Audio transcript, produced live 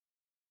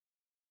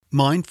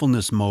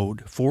Mindfulness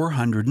Mode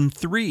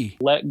 403.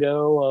 Let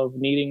go of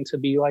needing to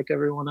be like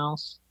everyone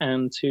else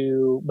and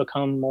to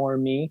become more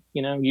me.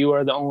 You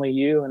are the only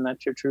you, and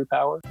that's your true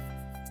power.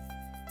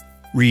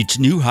 Reach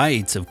new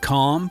heights of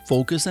calm,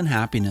 focus, and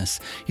happiness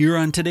here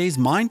on today's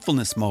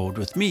Mindfulness Mode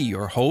with me,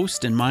 your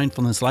host and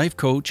mindfulness life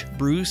coach,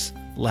 Bruce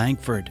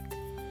Langford.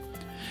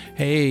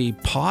 Hey,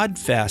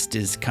 PodFest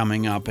is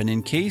coming up, and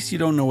in case you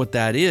don't know what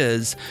that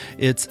is,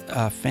 it's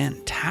a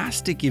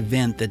fantastic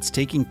event that's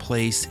taking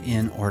place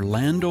in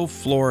Orlando,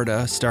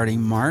 Florida,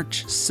 starting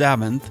March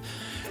 7th,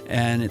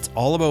 and it's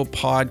all about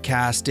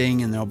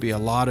podcasting, and there'll be a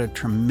lot of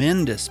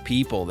tremendous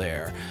people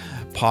there.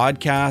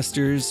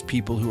 Podcasters,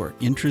 people who are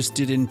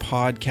interested in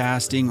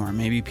podcasting, or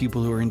maybe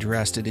people who are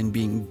interested in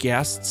being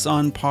guests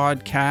on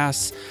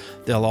podcasts,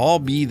 they'll all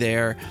be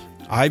there.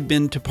 I've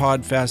been to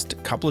PodFest a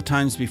couple of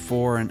times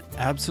before and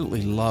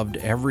absolutely loved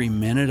every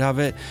minute of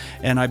it.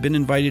 And I've been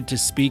invited to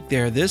speak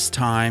there this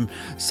time.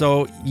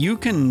 So you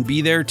can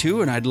be there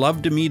too, and I'd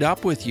love to meet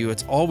up with you.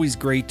 It's always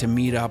great to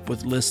meet up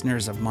with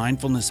listeners of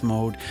Mindfulness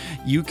Mode.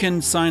 You can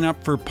sign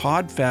up for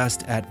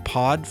PodFest at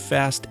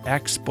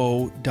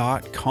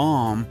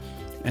podfestexpo.com.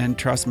 And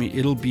trust me,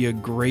 it'll be a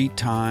great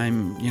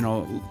time.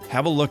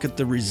 Have a look at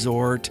the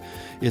resort.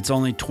 It's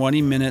only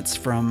 20 minutes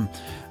from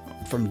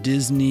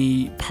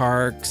Disney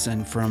parks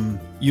and from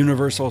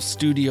Universal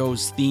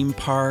Studios theme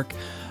park.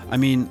 I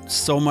mean,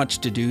 so much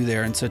to do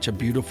there and such a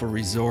beautiful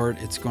resort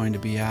it's going to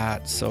be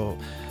at. So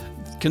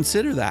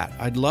consider that.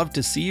 I'd love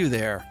to see you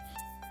there.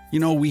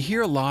 We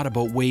hear a lot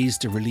about ways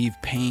to relieve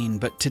pain,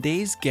 but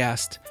today's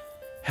guest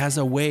has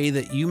a way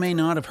that you may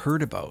not have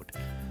heard about.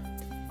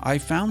 I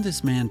found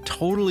this man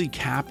totally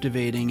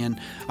captivating, and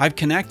I've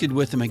connected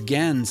with him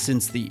again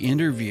since the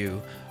interview.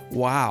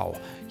 Wow.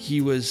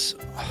 He's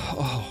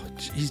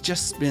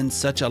just been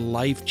such a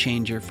life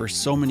changer for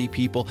so many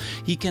people.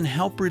 He can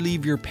help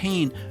relieve your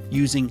pain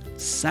using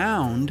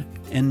sound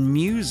and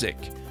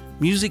music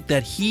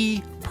that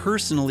he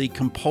personally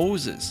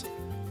composes.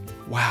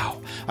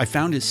 Wow. I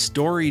found his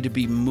story to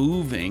be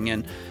moving,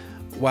 and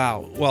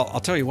wow. Well, I'll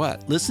tell you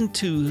what, listen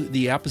to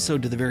the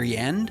episode to the very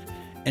end,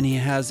 and he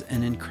has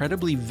an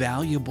incredibly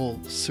valuable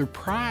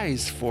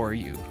surprise for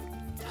you.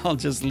 I'll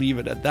just leave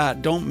it at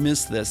that. Don't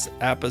miss this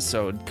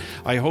episode.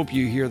 I hope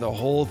you hear the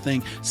whole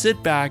thing.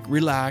 Sit back,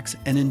 relax,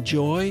 and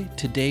enjoy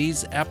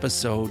today's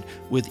episode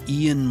with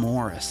Ian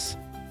Morris.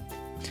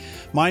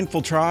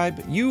 Mindful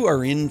Tribe, you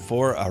are in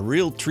for a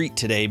real treat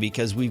today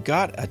because we've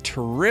got a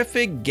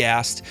terrific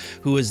guest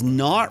who is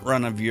not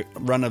run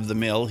of the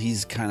mill.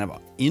 He's kind of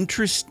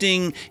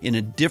interesting in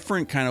a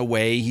different kind of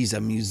way. He's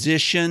a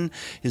musician.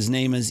 His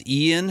name is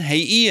Ian. Hey,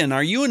 Ian,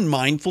 are you in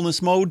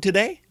mindfulness mode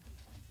today?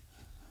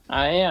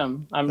 I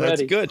am. I'm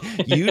ready. That's good.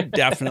 You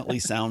definitely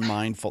sound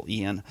mindful,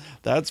 Ian.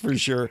 That's for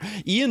sure.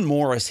 Ian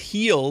Morris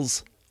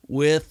heals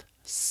with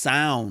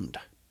sound.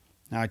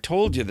 Now, I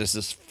told you this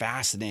is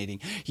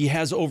fascinating. He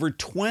has over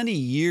 20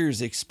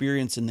 years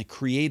experience in the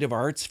creative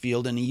arts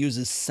field, and he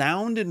uses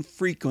sound and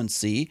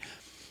frequency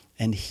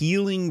and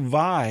healing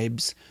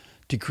vibes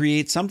to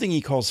create something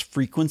he calls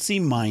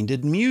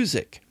frequency-minded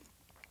music.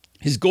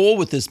 His goal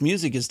with this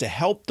music is to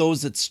help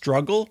those that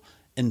struggle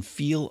and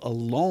feel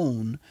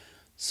alone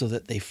so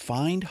that they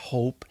find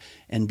hope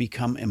and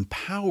become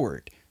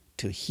empowered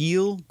to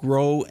heal,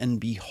 grow, and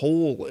be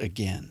whole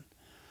again.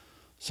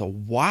 So,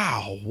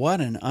 wow,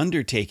 what an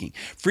undertaking.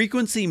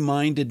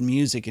 Frequency-minded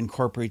music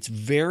incorporates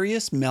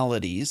various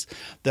melodies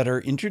that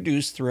are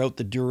introduced throughout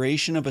the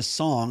duration of a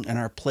song and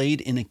are played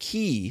in a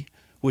key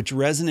which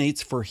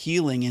resonates for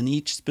healing in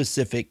each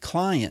specific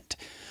client.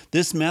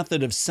 This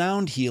method of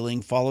sound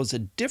healing follows a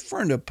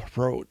different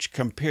approach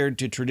compared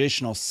to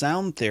traditional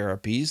sound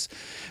therapies,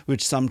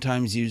 which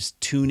sometimes use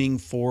tuning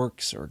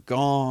forks or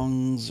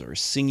gongs or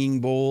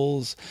singing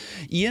bowls.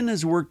 Ian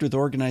has worked with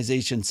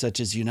organizations such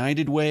as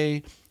United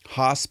Way,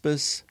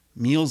 Hospice,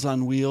 Meals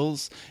on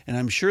Wheels, and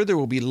I'm sure there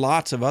will be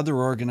lots of other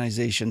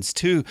organizations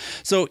too.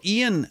 So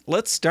Ian,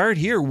 let's start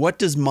here. What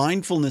does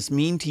mindfulness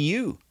mean to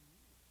you?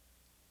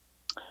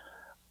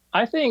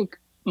 I think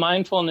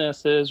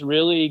mindfulness is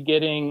really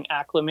getting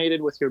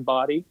acclimated with your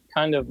body,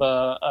 kind of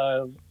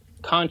a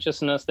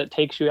consciousness that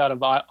takes you out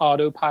of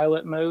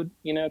autopilot mode,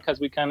 because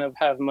we kind of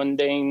have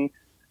mundane,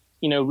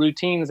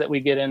 routines that we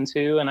get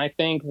into. And I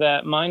think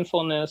that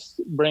mindfulness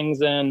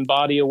brings in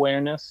body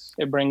awareness,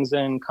 it brings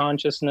in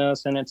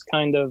consciousness, and it's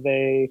kind of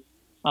a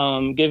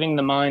giving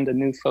the mind a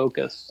new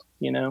focus.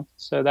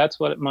 So that's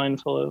what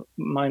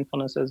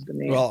mindfulness is to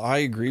me. Well, I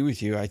agree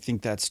with you. I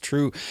think that's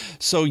true.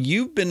 So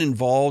you've been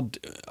involved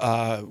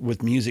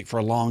with music for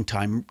a long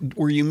time.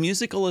 Were you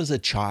musical as a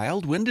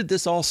child? When did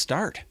this all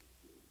start?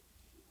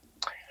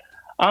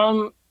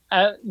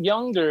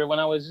 Younger, when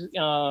I was,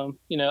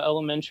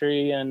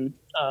 elementary and,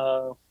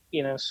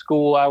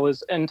 school, I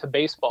was into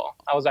baseball.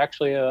 I was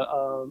actually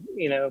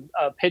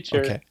a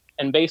pitcher. Okay.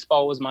 And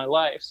baseball was my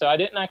life. So I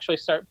didn't actually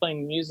start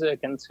playing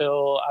music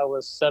until I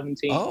was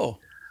 17. Oh.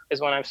 Is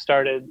when I've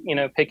started,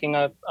 picking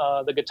up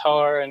the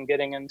guitar and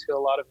getting into a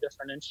lot of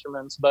different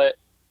instruments. But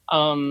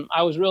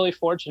I was really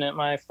fortunate.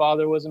 My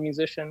father was a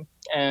musician,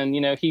 and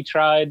he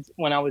tried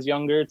when I was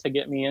younger to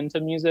get me into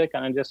music,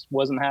 and I just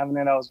wasn't having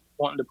it. I was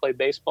wanting to play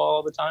baseball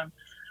all the time,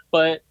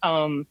 but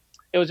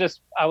it was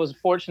just, I was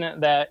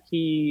fortunate that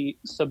he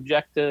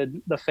subjected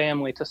the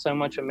family to so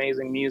much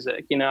amazing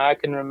music. I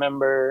can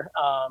remember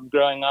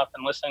growing up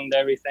and listening to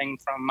everything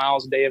from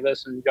Miles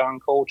Davis and John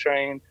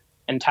Coltrane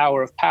and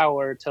Tower of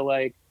Power to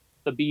like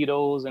the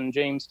Beatles and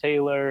James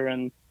Taylor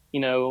and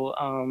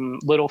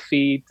Little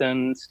Feat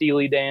and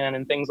Steely Dan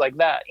and things like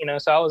that.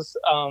 So I was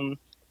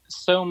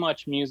so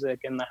much music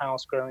in the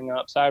house growing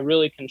up. So I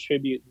really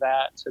contribute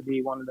that to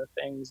be one of the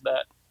things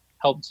that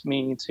helped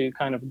me to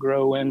kind of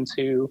grow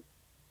into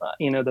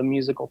the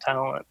musical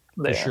talent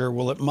there. For sure.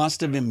 Well, it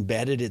must have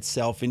embedded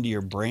itself into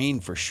your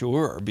brain for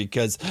sure,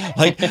 because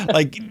like,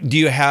 do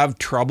you have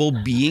trouble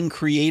being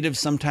creative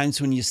sometimes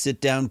when you sit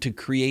down to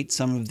create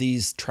some of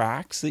these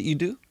tracks that you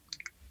do?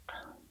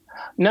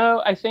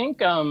 No, I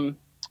think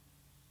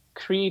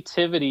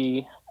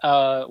creativity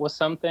was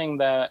something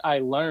that I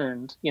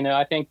learned.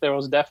 I think there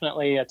was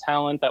definitely a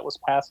talent that was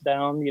passed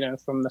down,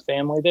 from the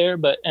family there,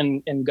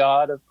 and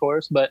God, of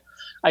course. But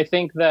I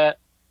think that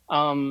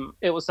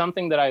it was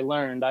something that I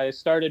learned. I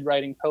started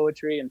writing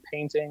poetry and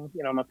painting.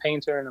 I'm a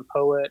painter and a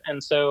poet.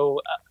 And so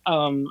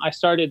I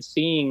started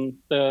seeing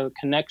the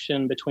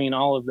connection between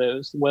all of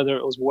those, whether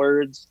it was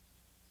words,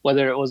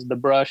 whether it was the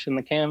brush and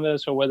the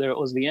canvas, or whether it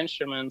was the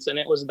instruments. And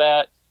it was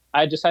that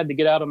I just had to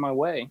get out of my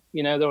way.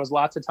 There was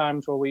lots of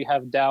times where we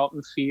have doubt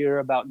and fear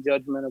about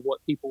judgment of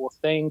what people will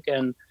think.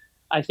 And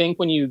I think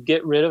when you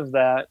get rid of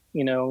that,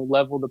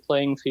 level the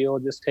playing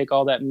field, just take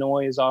all that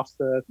noise off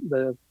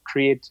the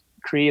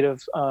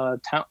creative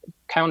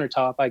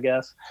countertop, I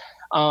guess,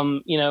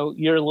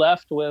 you're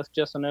left with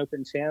just an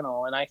open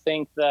channel. And I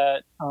think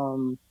that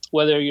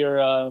whether you're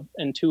a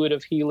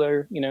intuitive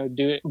healer,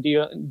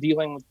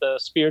 dealing with the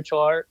spiritual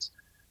arts,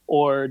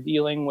 or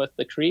dealing with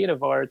the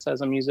creative arts as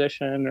a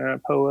musician or a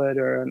poet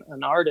or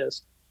an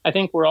artist, I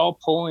think we're all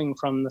pulling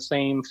from the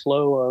same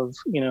flow of,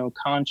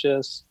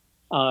 conscious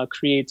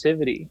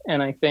creativity.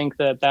 And I think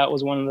that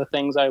was one of the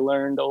things I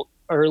learned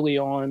early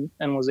on,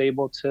 and was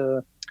able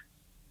to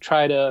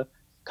try to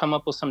come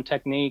up with some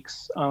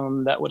techniques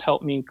that would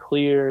help me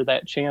clear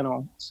that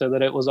channel so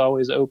that it was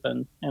always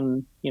open.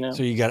 And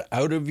so you got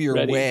out of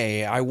your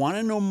way. I want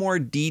to know more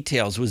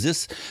details. Was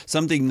this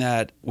something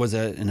that was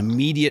an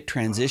immediate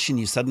transition?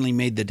 You suddenly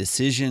made the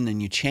decision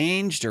and you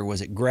changed, or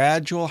was it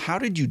gradual? How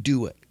did you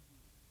do it?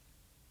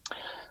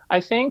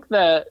 I think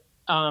that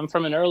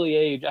from an early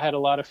age, I had a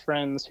lot of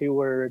friends who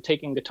were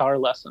taking guitar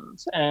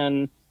lessons,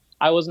 and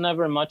I was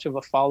never much of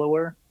a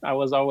follower. I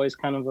was always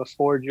kind of a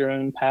forge your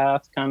own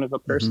path kind of a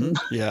person.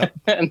 Mm-hmm. Yeah.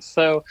 And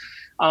so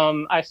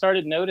I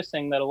started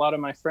noticing that a lot of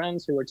my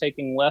friends who were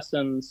taking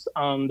lessons,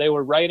 they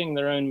were writing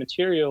their own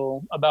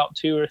material about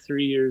 2 or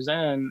 3 years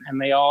in, and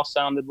they all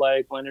sounded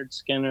like Leonard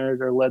Skinner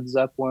or Led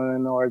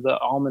Zeppelin or the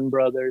Allman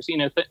Brothers,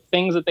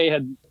 things that they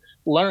had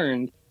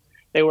learned.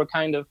 They were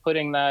kind of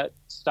putting that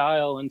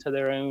style into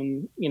their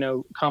own,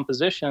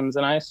 compositions.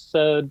 And I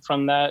said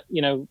from that,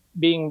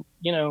 being,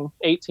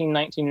 18,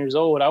 19 years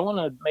old, I want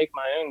to make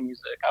my own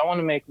music. I want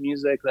to make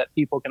music that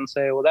people can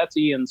say, well, that's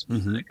Ian's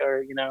music,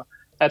 or,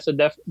 that's a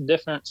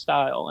different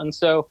style. And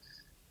so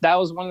that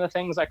was one of the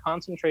things I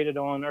concentrated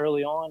on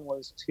early on,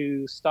 was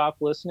to stop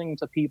listening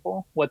to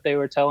people, what they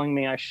were telling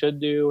me I should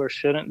do or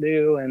shouldn't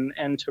do,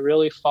 and to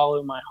really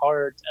follow my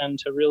heart and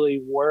to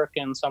really work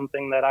in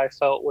something that I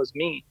felt was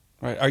me.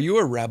 Right. Are you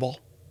a rebel?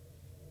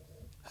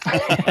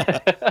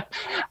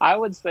 I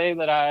would say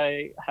that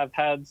I have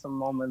had some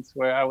moments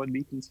where I would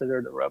be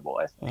considered a rebel,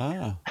 I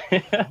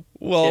think.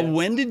 Well, yeah.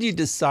 When did you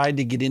decide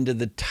to get into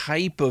the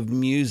type of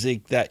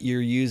music that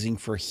you're using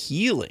for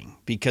healing?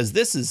 Because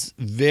this is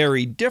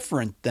very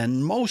different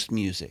than most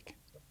music.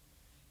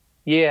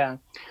 Yeah.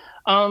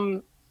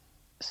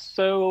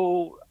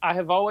 So I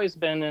have always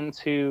been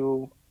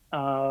into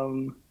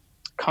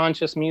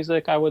conscious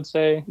music, I would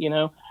say,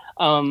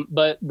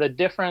 but the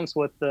difference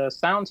with the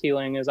sound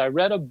healing is I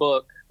read a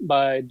book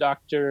by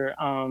Dr.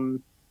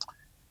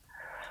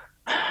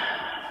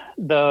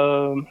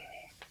 The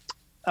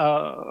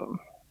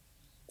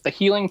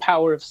Healing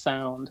Power of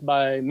Sound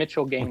by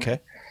Mitchell Gaynor. Okay.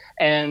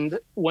 And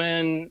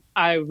when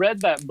I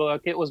read that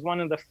book, it was one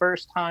of the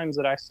first times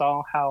that I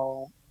saw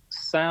how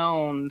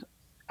sound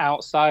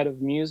outside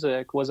of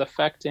music was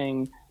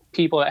affecting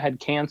people that had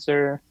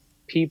cancer,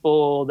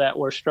 people that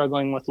were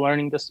struggling with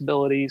learning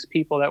disabilities,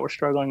 people that were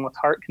struggling with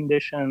heart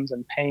conditions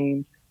and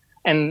pain.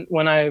 And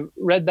when I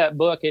read that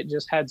book, it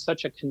just had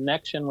such a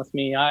connection with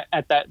me.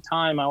 At that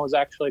time, I was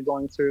actually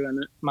going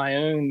through my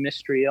own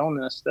mystery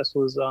illness. This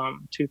was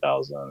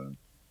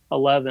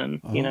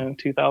 2011,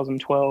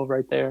 2012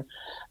 right there.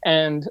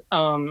 And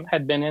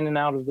had been in and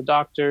out of the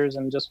doctors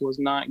and just was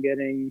not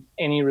getting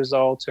any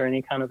results or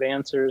any kind of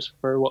answers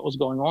for what was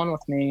going on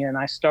with me. And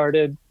I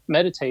started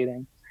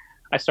meditating.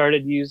 I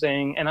started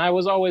using, and I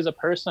was always a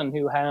person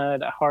who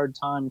had a hard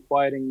time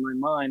quieting my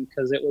mind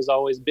because it was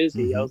always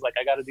busy. Mm-hmm. I was like,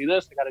 I got to do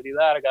this, I got to do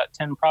that. I got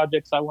 10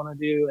 projects I want to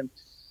do.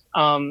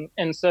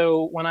 And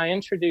so when I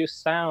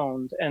introduced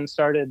sound and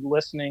started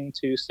listening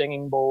to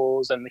singing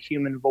bowls and the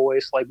human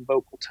voice, like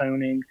vocal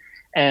toning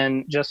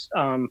and just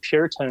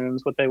pure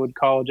tones, what they would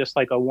call just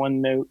like a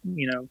one note,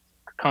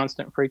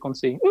 constant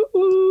frequency, ooh,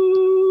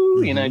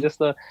 ooh,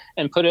 just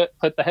and put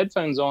the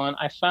headphones on,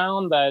 I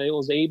found that it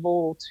was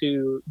able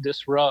to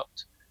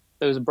disrupt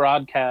those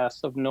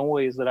broadcasts of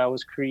noise that I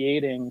was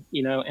creating,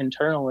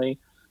 internally.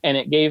 And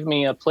it gave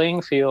me a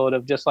playing field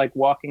of just like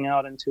walking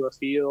out into a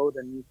field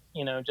and,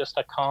 just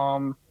a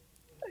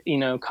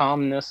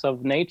calmness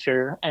of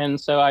nature. And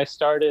so I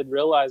started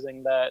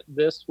realizing that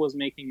this was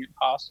making it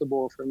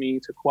possible for me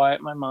to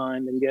quiet my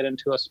mind and get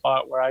into a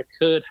spot where I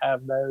could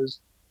have those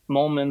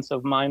moments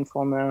of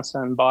mindfulness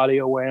and body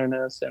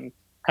awareness and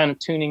kind of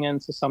tuning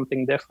into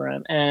something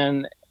different.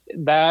 And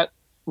that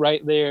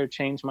right there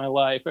changed my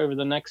life. Over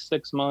the next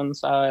 6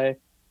 months, I'm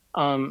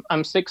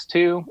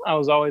 6'2". I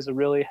was always a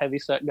really heavy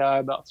set guy,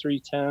 about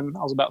 310.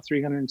 I was about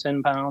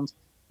 310 pounds,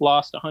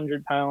 lost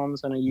 100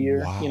 pounds in a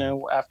year,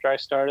 Wow. After I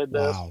started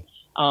this.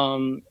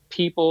 Wow.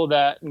 People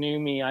that knew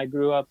me, I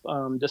grew up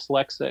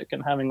dyslexic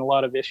and having a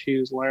lot of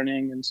issues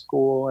learning in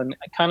school. And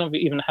I kind of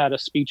even had a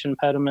speech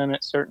impediment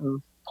at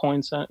certain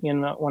points,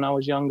 when I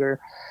was younger.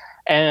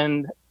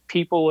 And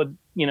people would,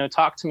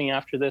 talk to me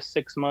after this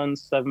 6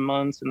 months, 7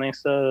 months, and they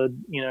said,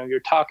 you're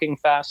talking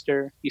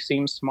faster, you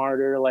seem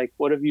smarter, like,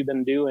 what have you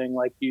been doing?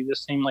 Like, you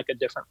just seem like a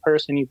different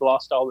person, you've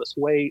lost all this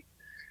weight.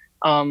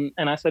 And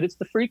I said, it's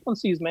the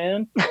frequencies,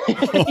 man.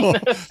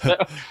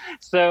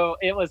 So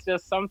it was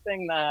just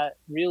something that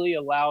really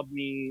allowed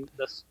me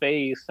the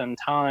space and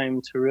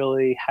time to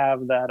really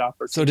have that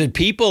opportunity. So did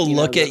people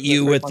look at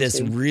you with this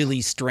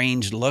really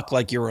strange look,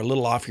 like you were a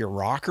little off your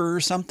rocker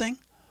or something?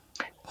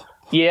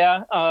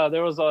 Yeah, I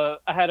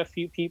had a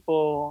few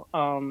people,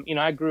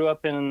 I grew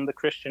up in the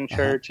Christian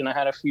church, and I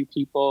had a few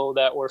people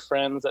that were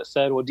friends that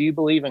said, well, do you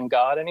believe in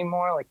God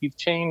anymore? Like, you've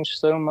changed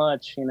so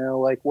much,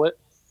 like what?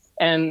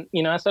 And,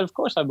 I said, of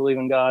course I believe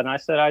in God. And I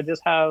said, I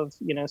just have,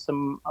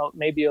 some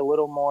maybe a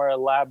little more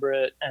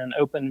elaborate and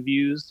open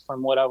views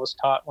from what I was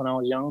taught when I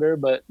was younger,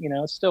 but,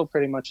 it's still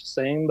pretty much the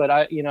same. But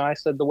I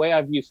said, the way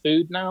I view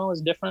food now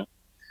is different.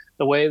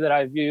 The way that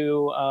I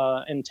view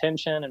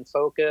intention and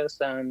focus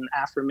and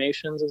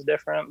affirmations is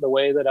different. The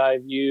way that I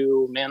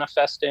view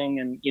manifesting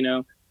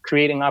and,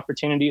 creating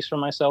opportunities for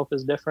myself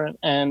is different.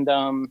 And,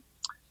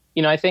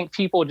 I think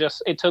people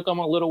it took them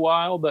a little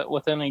while, but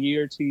within a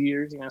year, 2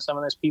 years, some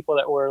of those people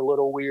that were a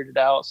little weirded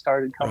out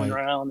started coming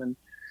around and,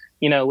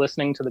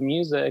 listening to the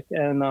music.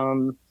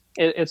 And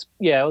it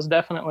was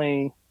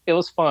definitely, it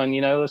was fun.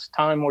 It was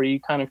time where you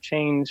kind of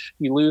change,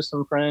 you lose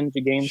some friends,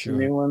 you gain some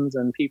new ones,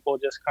 and people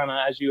just kind of,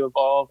 as you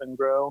evolve and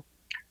grow,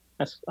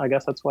 I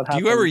guess that's what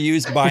happens. Do you ever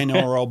use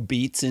binaural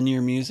beats in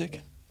your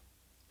music?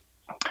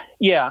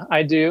 Yeah,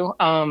 I do.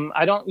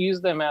 I don't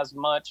use them as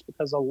much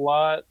because a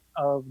lot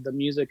of the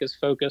music is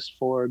focused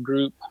for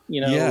group,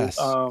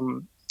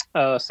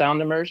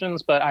 sound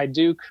immersions, but I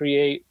do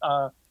create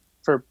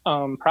for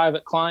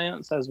private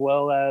clients as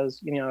well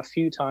as, a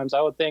few times.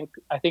 I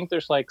think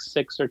there's like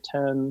 6 or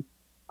 10,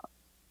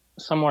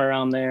 somewhere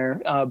around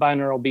there,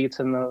 binaural beats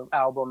in the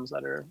albums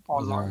that are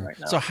online right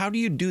now. So how do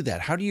you do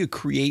that? How do you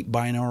create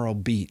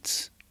binaural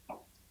beats?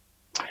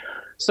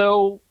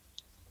 So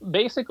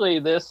basically,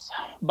 this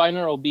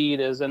binaural beat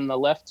is in the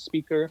left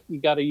speaker.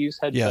 You got to use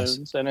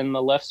headphones, and in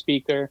the left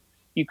speaker,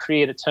 you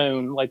create a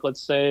tone. Like,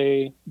 let's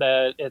say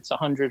that it's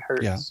 100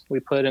 hertz. We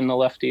put in the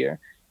left ear,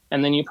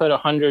 and then you put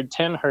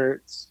 110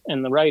 hertz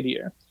in the right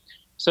ear.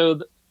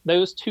 So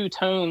those two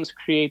tones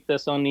create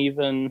this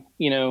uneven,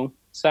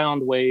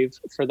 sound wave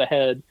for the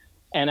head.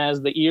 And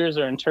as the ears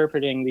are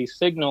interpreting these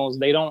signals,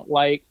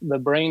 the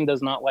brain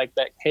does not like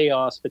that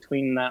chaos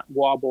between that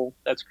wobble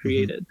that's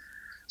created.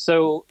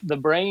 So the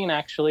brain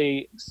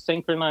actually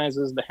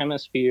synchronizes the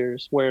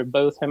hemispheres where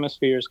both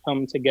hemispheres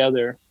come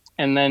together.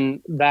 And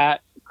then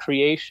that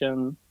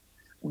creation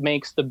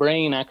makes the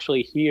brain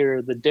actually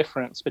hear the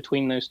difference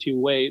between those two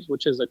waves,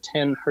 which is a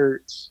 10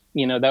 hertz,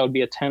 that would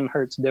be a 10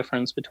 hertz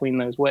difference between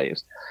those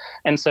waves.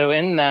 And so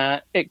in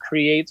that, it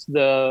creates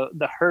the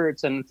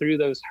hertz, and through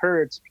those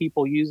hertz,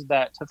 people use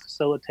that to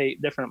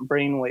facilitate different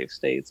brainwave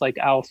states like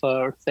alpha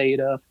or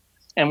theta.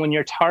 And when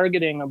you're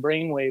targeting a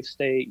brainwave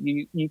state,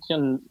 you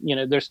can,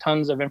 there's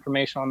tons of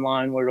information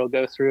online where it'll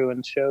go through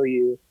and show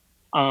you.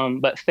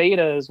 But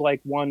theta is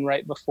like one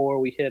right before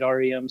we hit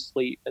REM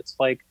sleep. It's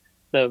like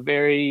the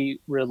very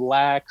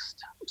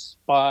relaxed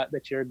spot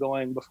that you're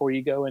going before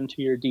you go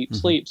into your deep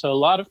sleep. So a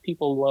lot of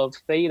people love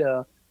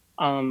theta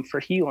for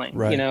healing.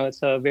 It's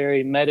a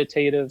very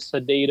meditative,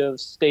 sedative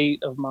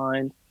state of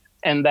mind.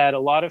 And that a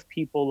lot of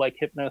people, like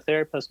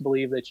hypnotherapists,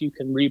 believe that you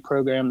can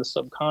reprogram the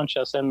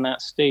subconscious in that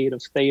state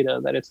of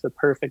theta, that it's the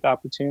perfect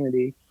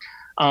opportunity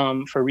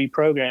for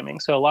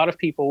reprogramming. So a lot of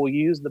people will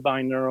use the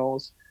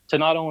binaurals to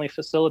not only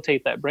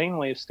facilitate that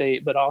brainwave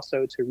state, but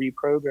also to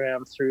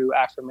reprogram through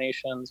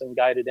affirmations and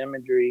guided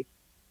imagery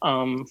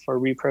for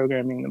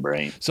reprogramming the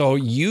brain. So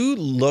you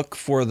look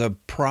for the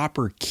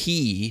proper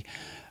key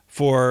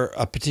for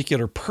a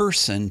particular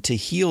person to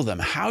heal them?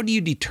 How do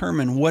you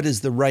determine what is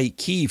the right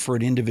key for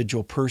an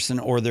individual person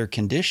or their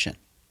condition?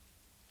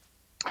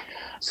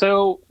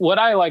 So what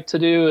I like to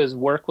do is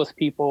work with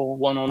people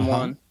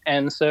one-on-one.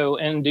 And so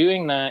in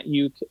doing that,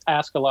 you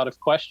ask a lot of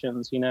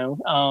questions,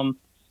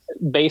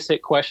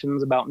 basic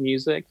questions about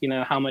music.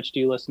 How much do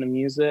you listen to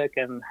music,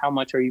 and how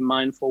much are you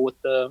mindful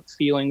with the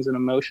feelings and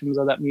emotions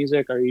of that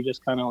music? Are you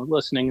just kind of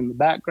listening in the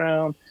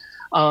background?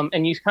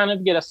 And you kind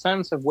of get a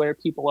sense of where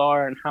people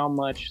are and how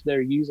much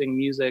they're using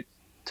music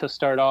to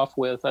start off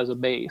with as a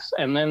base.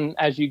 And then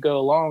as you go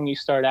along, you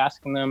start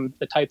asking them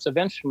the types of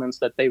instruments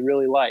that they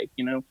really like.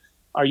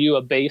 Are you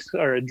a bass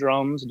or a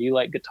drums? Do you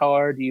like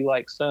guitar? Do you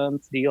like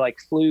synth? Do you like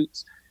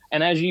flutes?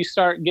 And as you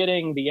start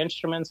getting the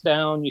instruments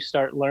down, you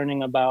start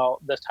learning about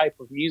the type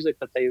of music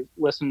that they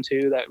listen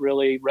to that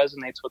really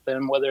resonates with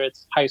them, whether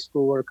it's high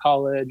school or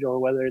college, or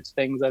whether it's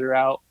things that are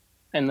out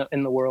in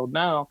the world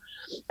now.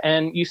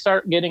 And you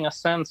start getting a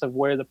sense of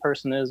where the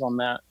person is on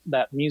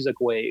that music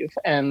wave.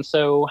 And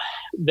so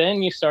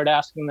then you start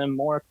asking them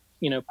more,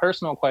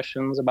 personal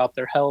questions about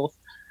their health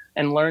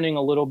and learning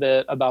a little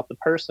bit about the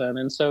person.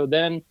 And so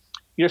then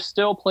you're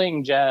still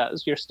playing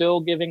jazz. You're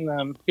still giving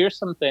them, here's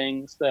some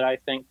things that I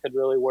think could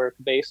really work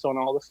based on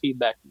all the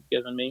feedback you've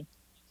given me.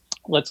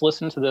 Let's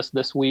listen to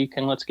this week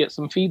and let's get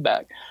some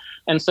feedback.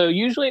 And so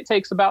usually it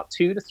takes about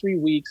 2 to 3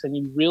 weeks, and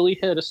you really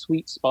hit a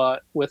sweet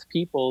spot with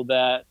people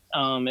that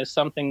is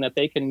something that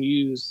they can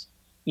use,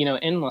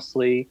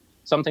 endlessly,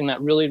 something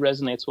that really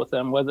resonates with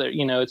them, whether,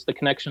 it's the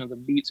connection of the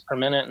beats per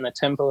minute and the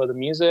tempo of the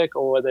music,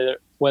 or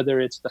whether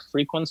it's the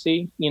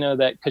frequency,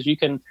 that, because you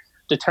can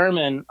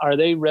determine, are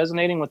they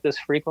resonating with this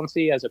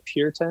frequency as a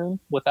pure tone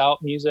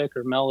without music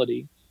or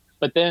melody?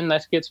 But then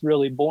that gets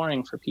really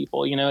boring for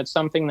people. It's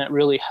something that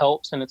really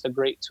helps and it's a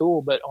great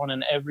tool, but on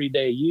an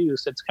everyday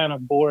use, it's kind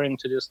of boring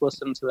to just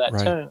listen to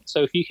that tone.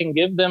 So if you can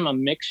give them a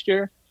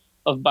mixture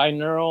of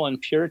binaural and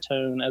pure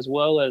tone as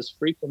well as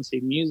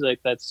frequency music,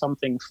 that's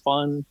something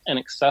fun and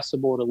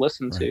accessible to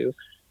listen to,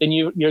 then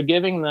you're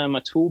giving them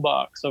a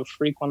toolbox of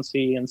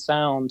frequency and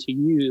sound to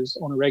use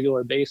on a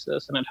regular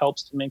basis, and it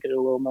helps to make it a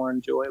little more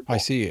enjoyable. I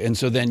see. And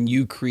so then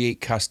you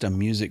create custom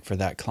music for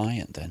that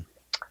client then?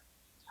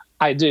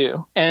 I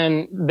do.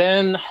 And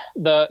then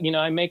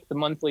I make the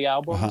monthly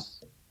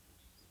albums.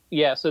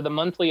 Yeah, so the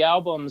monthly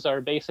albums are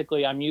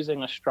basically, I'm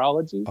using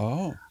astrology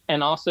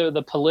and also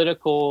the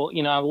political,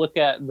 I look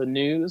at the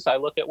news, I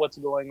look at what's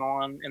going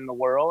on in the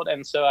world.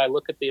 And so I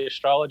look at the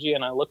astrology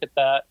and I look at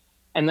that.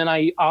 And then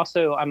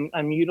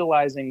I'm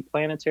utilizing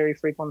planetary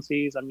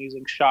frequencies. I'm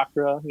using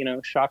chakra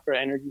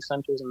energy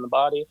centers in the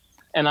body.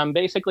 And I'm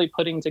basically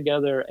putting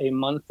together a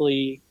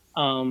monthly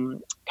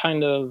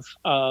kind of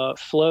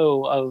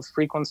flow of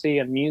frequency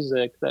and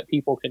music that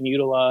people can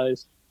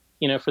utilize,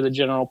 for the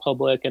general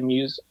public and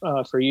use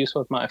for use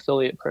with my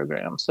affiliate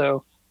program.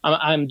 So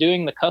I'm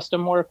doing the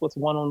custom work with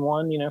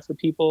one-on-one, for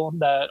people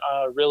that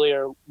really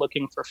are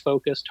looking for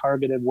focused,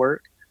 targeted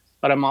work.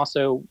 But I'm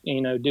also,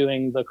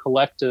 doing the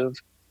collective,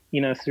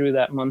 through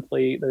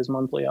those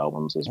monthly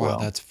albums as well. Wow,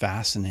 that's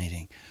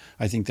fascinating.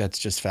 I think that's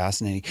just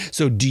fascinating.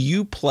 So do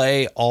you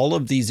play all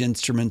of these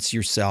instruments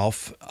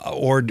yourself,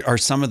 or are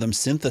some of them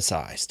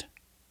synthesized?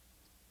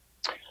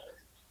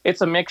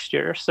 It's a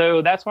mixture.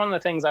 So that's one of the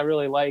things I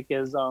really like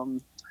is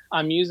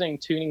I'm using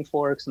tuning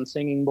forks and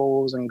singing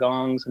bowls and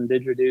gongs and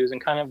didgeridoos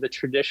and kind of the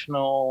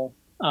traditional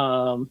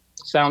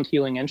sound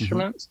healing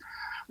instruments.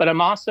 But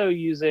I'm also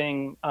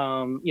using,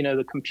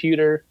 the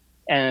computer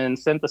and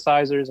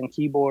synthesizers and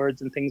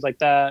keyboards and things like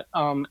that.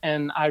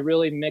 And I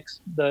really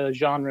mix the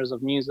genres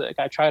of music.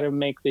 I try to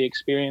make the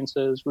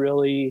experiences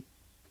really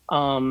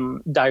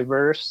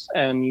diverse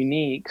and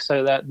unique,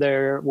 so that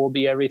there will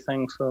be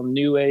everything from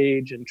new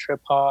age and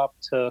trip hop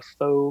to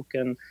folk.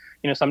 And,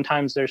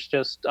 sometimes there's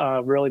just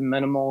really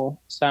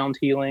minimal sound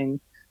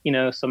healing,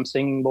 some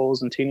singing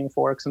bowls and tuning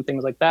forks and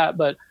things like that.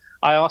 But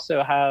I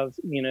also have,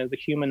 the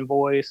human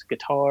voice,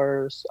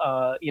 guitars,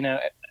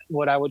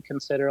 what I would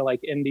consider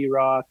like indie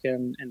rock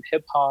and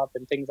hip hop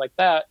and things like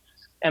that.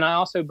 And I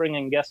also bring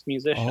in guest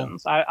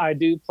musicians. I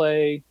do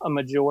play a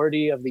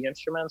majority of the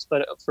instruments,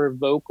 but for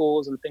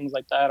vocals and things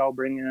like that, I'll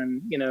bring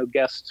in,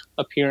 guest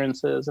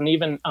appearances and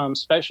even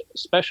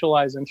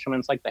specialized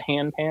instruments like the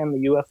hand pan,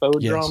 the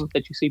UFO drum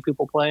that you see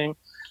people playing,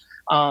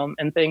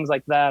 and things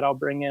like that. I'll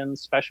bring in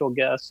special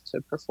guests to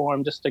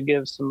perform just to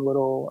give some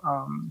little,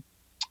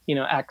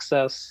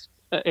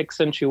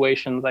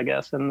 accentuations, I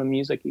guess, in the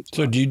music each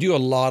So month. do you do a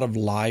lot of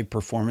live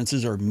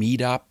performances or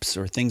meetups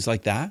or things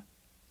like that?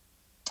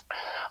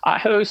 I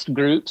host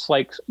groups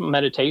like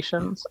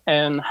meditations,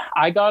 and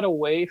I got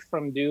away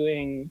from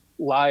doing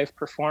live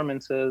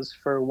performances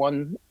for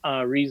one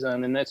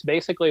reason. And it's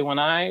basically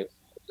I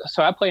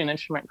play an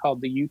instrument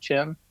called the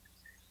Yuchen,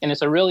 and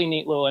it's a really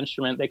neat little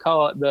instrument. They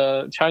call it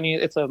the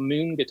Chinese, it's a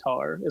moon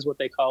guitar is what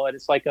they call it.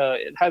 It's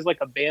it has like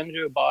a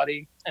banjo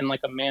body and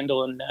like a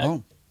mandolin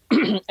neck.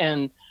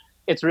 And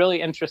it's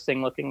really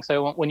interesting looking.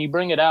 So when you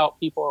bring it out,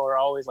 people are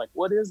always like,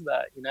 what is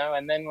that?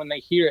 And then when they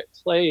hear it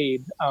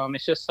played,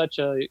 it's just such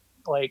a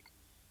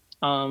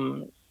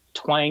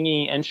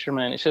twangy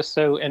instrument. It's just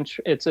so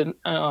it's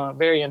a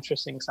very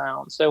interesting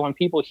sound. So when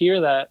people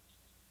hear that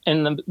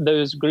in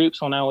those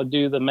groups, when I would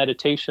do the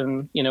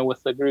meditation,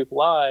 with the group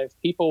live,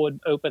 people would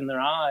open their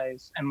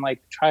eyes and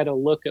like try to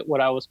look at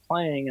what I was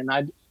playing, and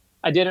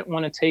I didn't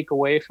want to take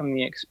away from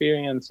the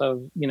experience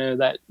of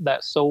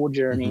that soul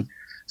journey. Mm-hmm.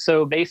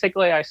 So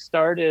basically, I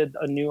started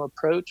a new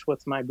approach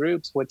with my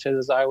groups, which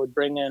is I would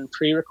bring in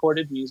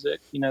pre-recorded music,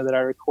 that I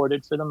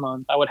recorded for the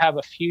month. I would have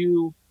a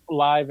few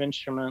live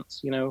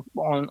instruments,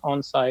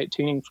 on site,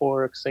 tuning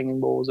forks, singing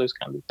bowls, those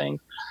kinds of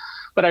things.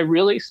 But I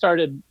really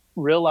started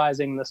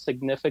realizing the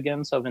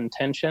significance of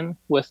intention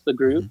with the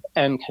group, mm-hmm.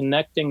 and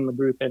connecting the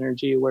group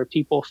energy where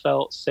people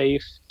felt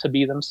safe to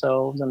be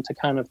themselves and to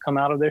kind of come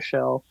out of their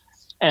shell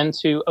and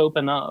to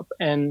open up.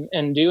 And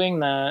doing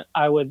that,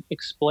 I would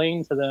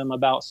explain to them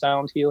about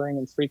sound healing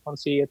and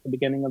frequency at the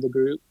beginning of the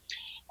group,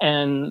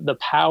 and the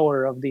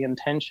power of the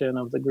intention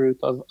of the group,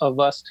 of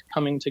us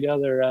coming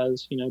together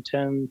as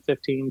 10,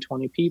 15,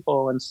 20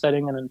 people, and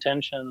setting an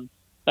intention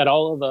that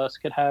all of us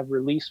could have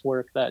release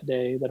work that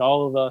day, that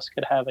all of us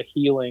could have a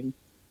healing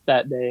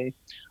that day,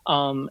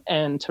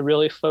 and to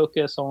really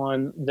focus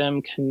on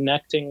them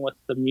connecting with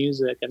the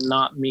music, and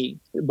not me,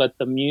 but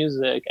the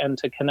music, and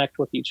to connect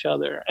with each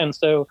other. And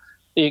so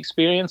the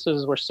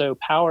experiences were so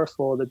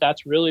powerful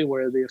that's really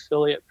where the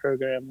affiliate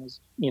program was,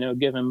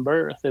 given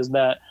birth. Is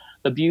that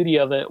the beauty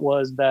of it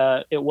was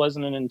that it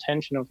wasn't an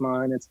intention of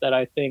mine. It's that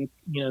I think,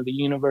 the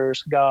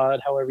universe,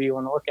 God, however you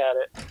want to look at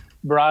it,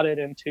 brought it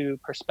into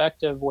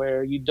perspective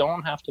where you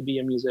don't have to be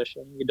a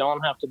musician. You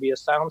don't have to be a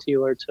sound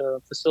healer to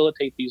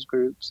facilitate these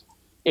groups.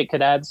 It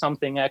could add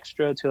something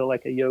extra to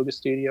like a yoga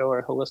studio or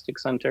a holistic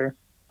center.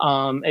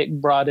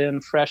 It brought in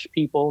fresh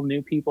people,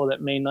 new people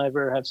that may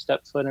never have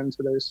stepped foot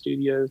into those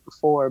studios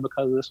before,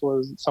 because this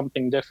was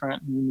something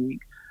different and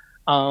unique.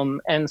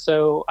 And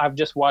so I've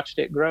just watched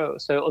it grow.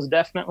 So it was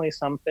definitely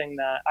something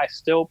that I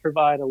still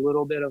provide a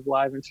little bit of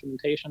live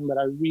instrumentation, but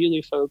I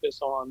really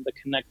focus on the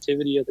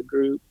connectivity of the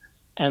group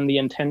and the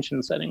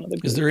intention setting of the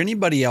group. Is there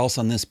anybody else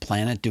on this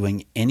planet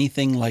doing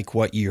anything like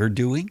what you're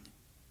doing?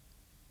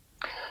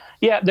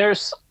 Yeah,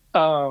 there's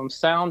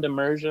sound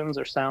immersions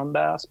or sound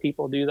baths.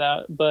 People do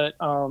that, but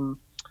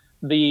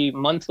the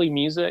monthly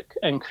music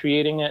and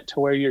creating it to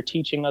where you're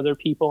teaching other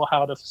people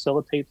how to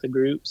facilitate the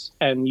groups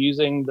and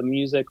using the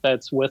music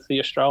that's with the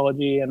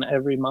astrology, and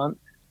every month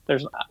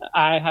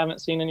I haven't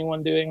seen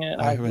anyone doing it.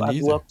 I've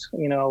looked,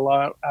 a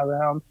lot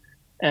around,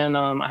 and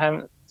I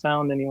haven't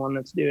found anyone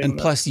that's doing it. And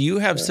plus you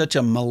have such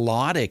a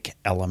melodic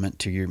element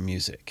to your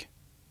music.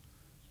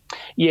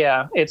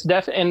 Yeah, it's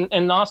definitely,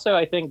 and also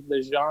I think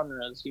the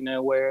genres,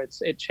 where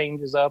it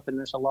changes up and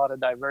there's a lot of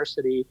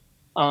diversity.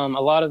 A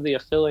lot of the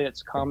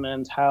affiliates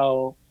comment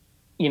how,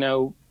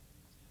 10,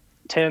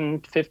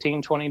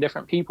 15, 20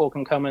 different people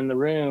can come in the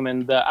room,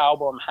 and the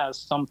album has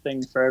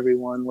something for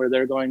everyone where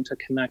they're going to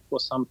connect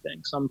with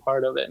something, some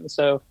part of it. And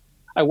so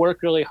I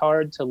work really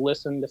hard to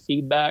listen to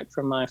feedback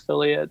from my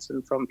affiliates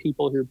and from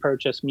people who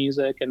purchase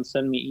music and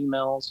send me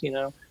emails,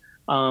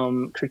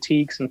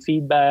 critiques and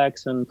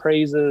feedbacks and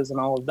praises and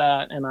all of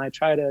that. And I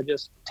try to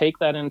just take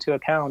that into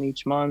account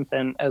each month,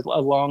 and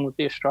along with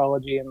the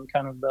astrology and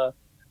kind of the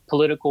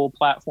political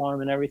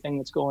platform and everything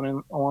that's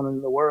going on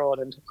in the world,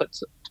 and to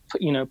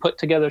put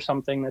together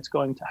something that's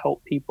going to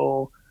help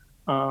people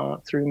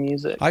through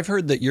music. I've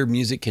heard that your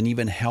music can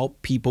even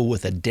help people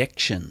with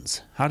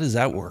addictions. How does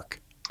that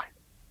work?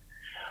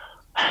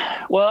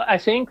 Well, I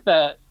think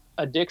that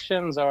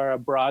addictions are a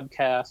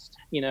broadcast.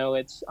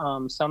 It's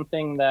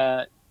something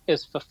that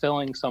is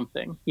fulfilling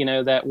something,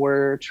 that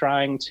we're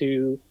trying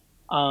to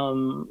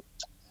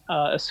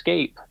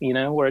escape.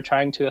 We're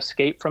trying to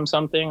escape from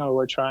something, or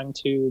we're trying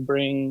to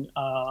bring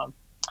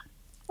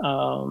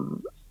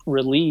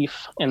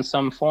relief in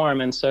some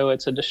form. And so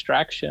it's a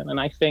distraction. And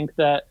I think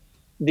that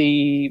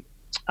the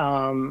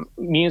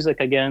music,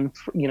 again,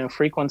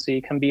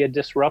 frequency can be a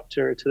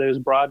disruptor to those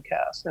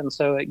broadcasts. And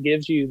so it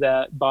gives you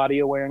that body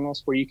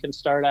awareness where you can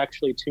start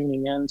actually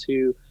tuning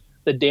into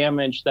the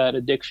damage that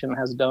addiction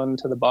has done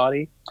to the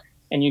body.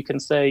 And you can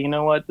say, you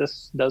know what,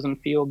 this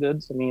doesn't feel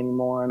good to me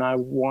anymore, and I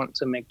want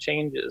to make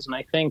changes. And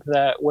I think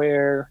that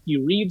where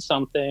you read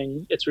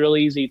something, it's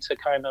really easy to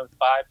kind of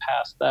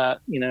bypass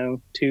that,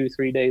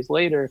 2-3 days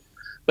later.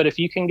 But if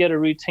you can get a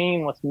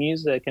routine with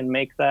music and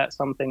make that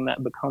something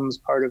that becomes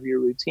part of your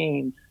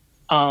routine,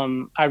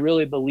 I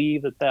really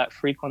believe that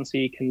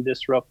frequency can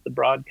disrupt the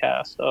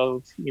broadcast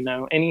of,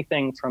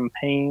 anything from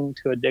pain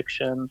to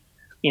addiction,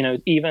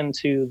 even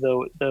to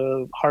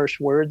the harsh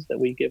words that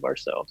we give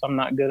ourselves. I'm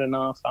not good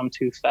enough. I'm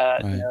too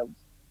fat, right.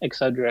 Et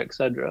cetera, et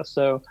cetera.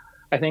 So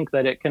I think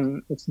that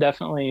it's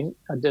definitely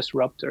a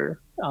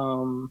disruptor.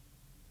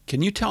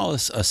 Can you tell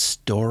us a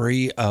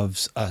story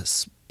of a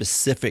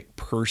specific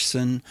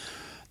person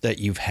that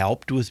you've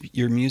helped with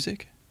your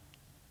music?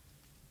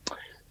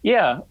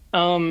 Yeah.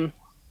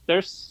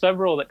 There's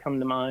several that come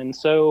to mind.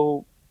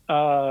 So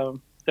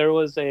there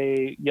was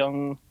a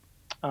young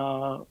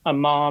a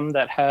mom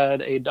that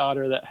had a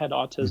daughter that had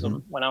autism,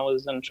 mm-hmm. when I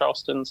was in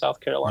Charleston, South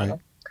Carolina.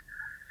 Right.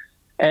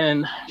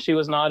 And she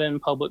was not in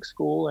public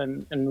school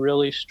and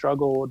really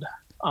struggled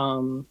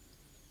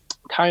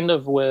kind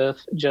of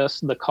with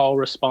just the call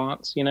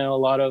response. A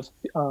lot of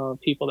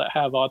people that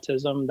have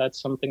autism,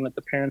 that's something that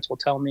the parents will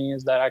tell me,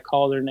 is that I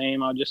call their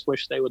name, I just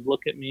wish they would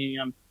look at me.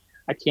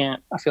 I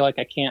feel like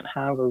I can't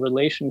have a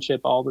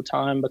relationship all the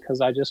time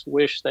because I just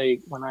wish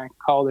when I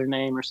call their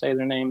name or say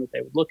their name, that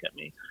they would look at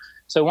me.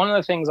 So one of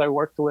the things I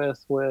worked with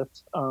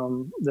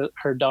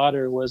her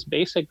daughter was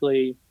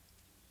basically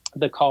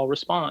the call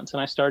response.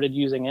 And I started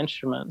using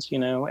instruments,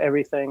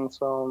 everything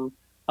from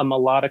a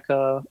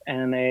melodica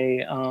and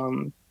a,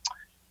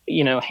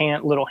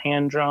 little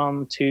hand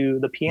drum to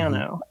the piano.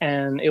 Mm-hmm.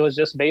 And it was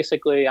just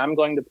basically, I'm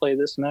going to play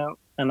this note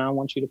and I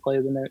want you to play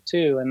the note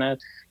too. And that,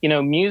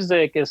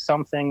 music is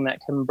something that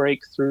can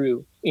break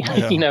through,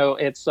 yeah.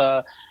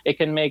 It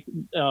can make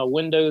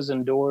windows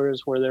and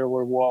doors where there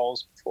were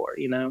walls before,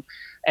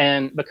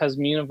 and because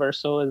music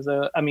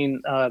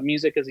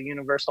is a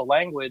universal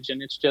language,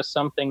 and it's just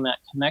something that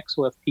connects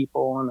with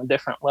people on a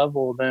different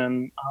level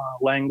than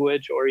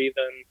language or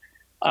even,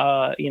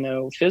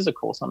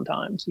 physical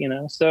sometimes,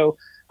 So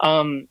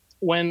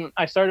when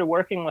I started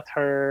working with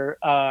her,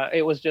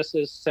 it was just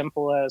as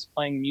simple as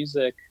playing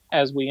music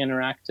as we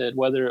interacted,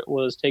 whether it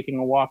was taking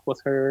a walk with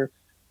her,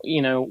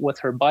 with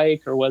her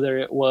bike, or whether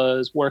it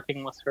was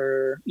working with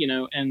her,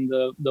 in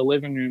the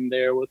living room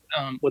there with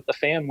the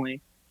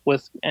family,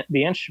 with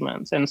the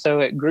instruments. And so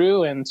it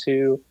grew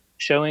into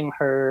showing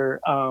her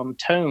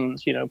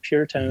tones,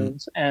 pure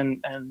tones,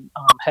 mm-hmm. and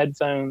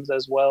headphones,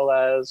 as well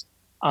as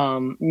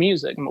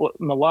music,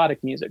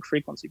 melodic music,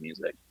 frequency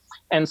music.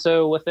 And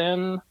so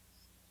within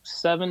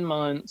 7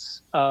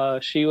 months,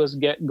 she was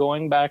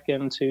going back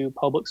into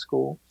public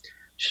school.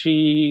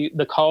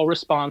 The call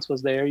response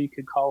was there. You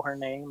could call her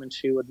name and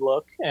she would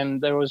look.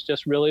 And there was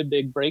just really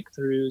big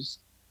breakthroughs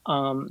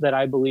that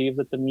I believe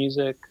that the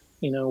music,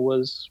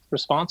 was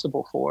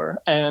responsible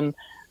for. And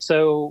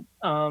so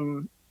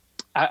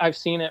I've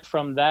seen it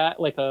from that,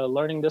 like a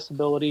learning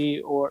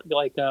disability, or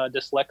like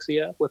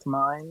dyslexia with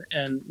mine,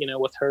 and,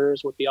 with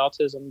hers with the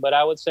autism. But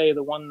I would say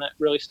the one that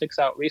really sticks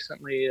out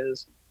recently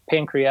is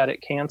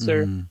pancreatic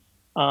cancer. Mm.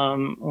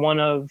 One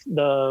of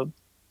the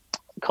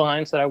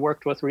clients that I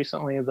worked with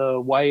recently, the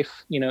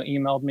wife,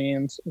 emailed me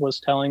and was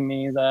telling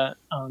me that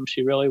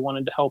she really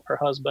wanted to help her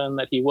husband,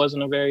 that he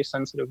wasn't a very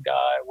sensitive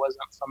guy,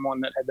 wasn't someone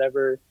that had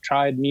ever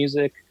tried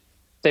music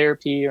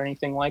therapy or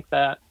anything like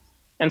that.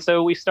 And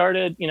so we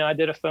started, I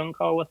did a phone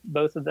call with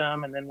both of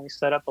them, and then we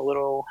set up a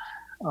little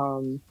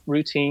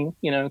routine,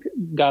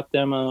 got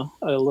them a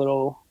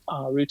little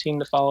routine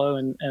to follow,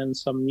 and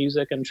some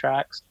music and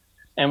tracks.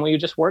 And we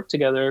just worked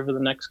together over the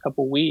next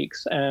couple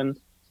weeks. And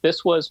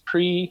this was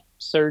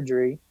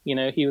pre-surgery.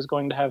 He was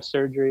going to have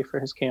surgery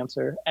for his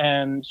cancer,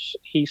 and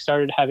he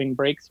started having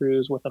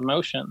breakthroughs with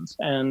emotions.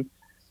 And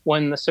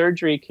when the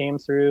surgery came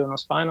through and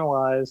was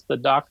finalized, the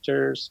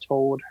doctors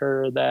told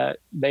her that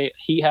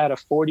he had a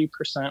 40%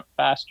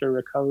 faster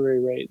recovery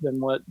rate than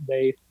what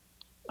they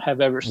have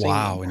ever seen.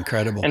 Wow,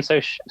 incredible. And so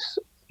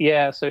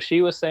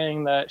she was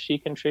saying that she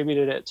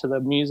contributed it to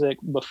the music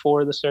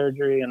before the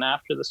surgery and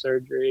after the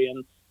surgery.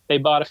 And they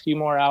bought a few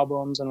more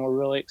albums and were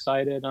really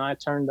excited. And I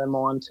turned them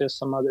on to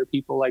some other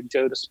people like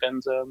Joe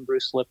Dispenza and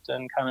Bruce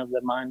Lipton, kind of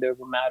the Mind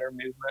Over Matter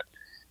movement.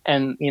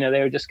 And,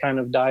 they were just kind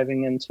of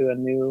diving into a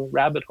new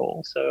rabbit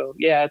hole. So,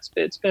 yeah,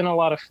 it's been a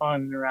lot of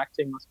fun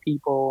interacting with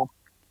people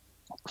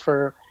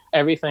for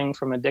everything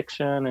from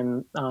addiction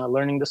and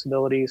learning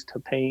disabilities to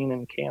pain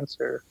and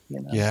cancer.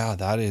 Yeah,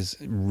 that is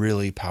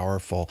really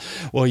powerful.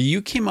 Well,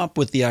 you came up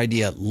with the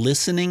idea,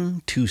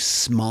 listening to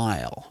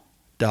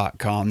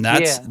smile.com.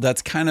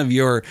 That's kind of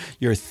your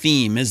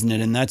theme, isn't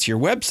it? And that's your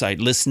website,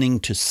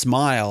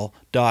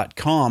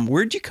 listeningtosmile.com.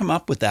 Where'd you come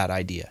up with that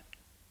idea?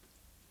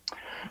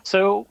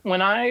 So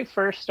when I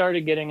first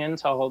started getting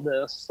into all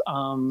this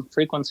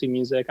frequency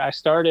music, I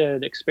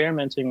started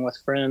experimenting with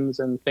friends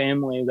and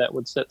family that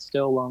would sit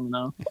still long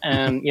enough.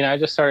 And, I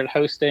just started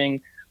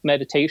hosting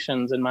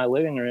meditations in my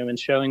living room and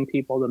showing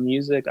people the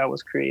music I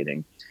was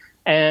creating.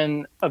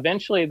 And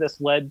eventually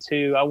this led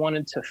to, I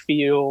wanted to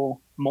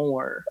feel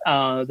more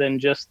than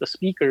just the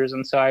speakers.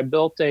 And so I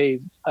built a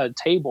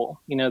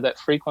table, that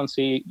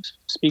frequency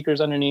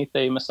speakers underneath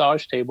a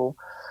massage table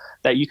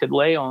that you could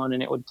lay on,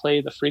 and it would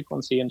play the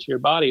frequency into your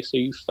body. So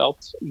you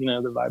felt,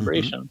 the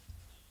vibration.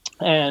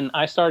 Mm-hmm. And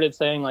I started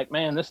saying like,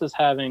 man, this is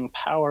having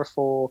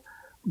powerful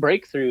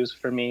breakthroughs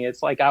for me.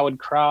 It's like I would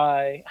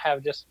cry,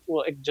 just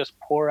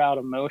pour out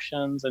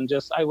emotions, and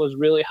I was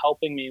really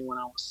helping me when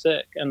I was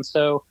sick. And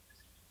so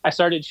I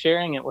started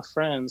sharing it with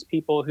friends,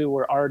 people who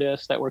were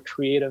artists that were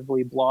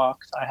creatively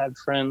blocked. I had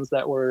friends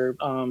that were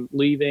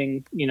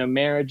leaving,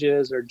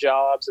 marriages or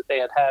jobs that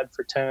they had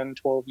for 10,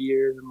 12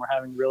 years and were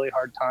having a really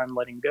hard time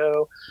letting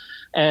go.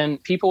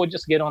 And people would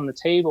just get on the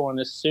table,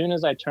 and as soon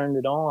as I turned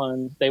it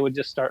on, they would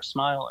just start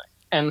smiling.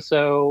 And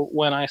so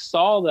when I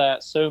saw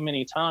that so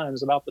many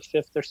times, about the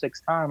fifth or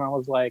sixth time, I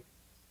was like,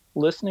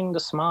 listening to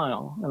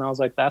smile. And I was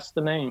like, that's the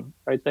name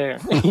right there.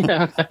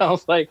 I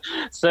was like,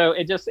 so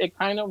it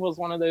kind of was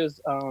one of those,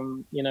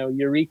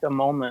 eureka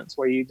moments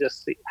where you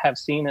just have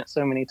seen it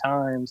so many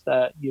times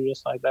that you're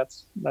just like,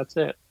 that's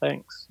it.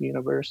 Thanks,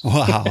 universe.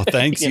 Wow.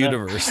 Thanks,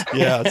 universe.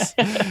 Yes.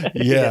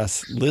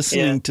 Yes. Yeah.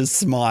 Listening to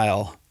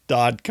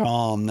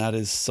smile.com. That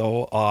is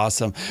so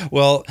awesome.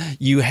 Well,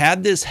 you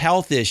had this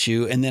health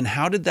issue, and then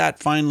how did that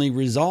finally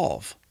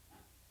resolve?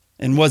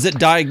 And was it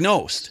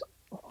diagnosed?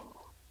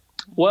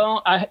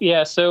 Well,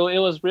 so it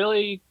was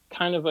really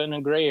kind of in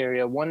a gray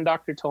area. One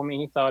doctor told me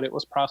he thought it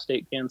was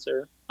prostate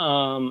cancer.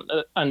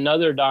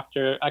 Another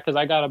doctor, because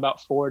I got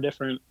about 4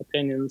 different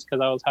opinions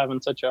because I was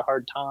having such a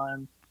hard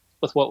time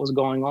with what was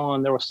going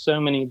on. There were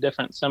so many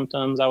different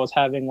symptoms. I was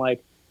having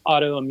like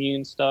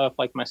autoimmune stuff,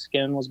 like my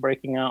skin was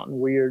breaking out in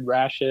weird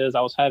rashes.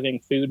 I was having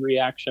food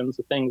reactions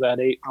to things I'd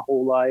ate my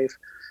whole life.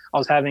 I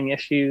was having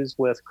issues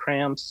with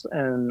cramps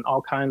and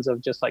all kinds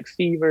of just like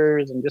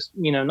fevers and just,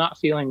 not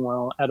feeling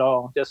well at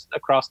all, just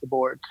across the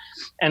board.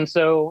 And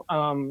so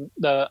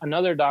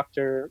another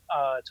doctor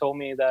told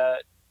me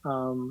that,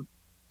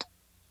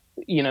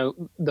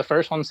 the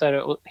first one said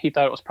he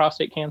thought it was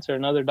prostate cancer.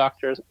 Another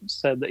doctor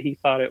said that he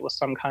thought it was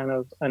some kind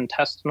of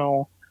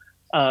intestinal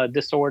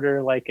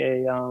disorder, like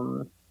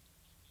a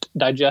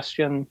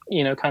digestion,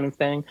 kind of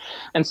thing.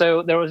 And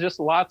so there was just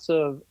lots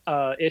of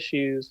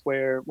issues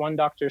where one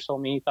doctor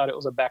told me he thought it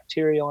was a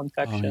bacterial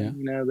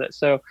infection,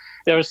 so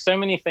there was so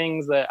many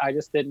things that I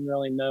just didn't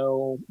really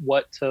know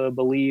what to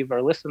believe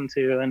or listen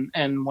to.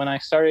 And when I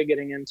started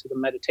getting into the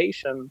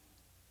meditation,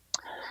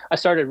 I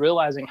started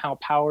realizing how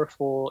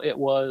powerful it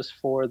was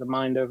for the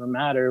mind over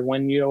matter.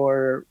 When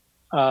you're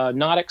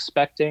not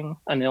expecting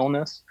an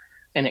illness,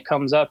 and it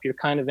comes up, you're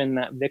kind of in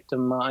that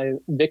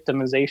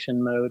victimization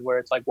mode where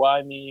it's like,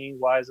 why me?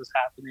 Why is this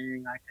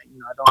happening? I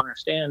don't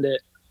understand it.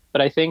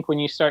 But I think when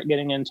you start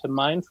getting into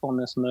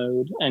mindfulness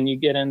mode and you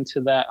get into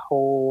that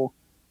whole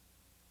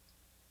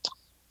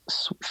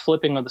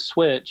flipping of the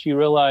switch, you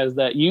realize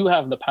that you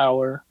have the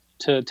power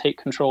to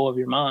take control of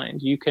your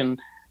mind. You can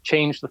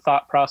change the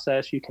thought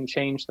process. You can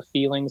change the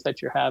feelings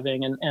that you're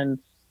having. And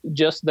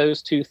just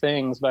those 2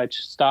 things, by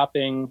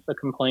stopping the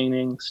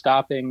complaining,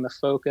 stopping the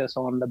focus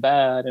on the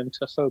bad, and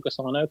to focus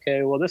on,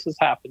 okay, well, this is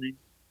happening.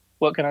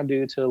 What can I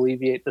do to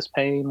alleviate this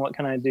pain? What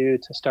can I do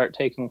to start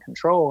taking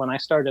control? And I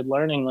started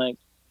learning, like,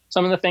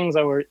 some of the things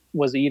I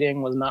was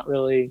eating was not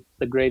really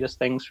the greatest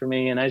things for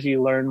me. And as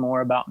you learn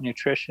more about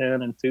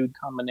nutrition and food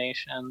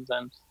combinations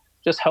and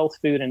just health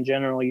food in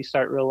general, you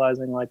start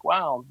realizing, like,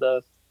 wow,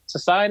 the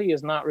society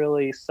is not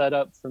really set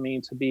up for me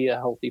to be a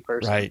healthy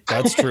person. Right.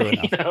 That's true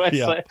enough.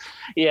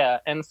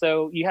 And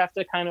so you have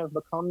to kind of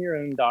become your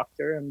own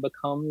doctor and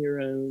become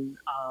your own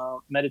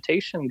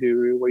meditation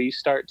guru, where you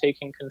start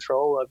taking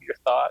control of your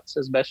thoughts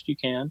as best you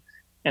can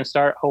and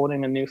start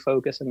holding a new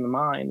focus in the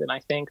mind. And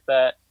I think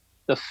that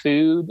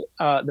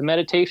the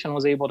meditation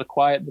was able to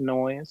quiet the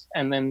noise,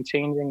 and then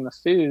changing the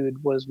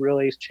food was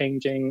really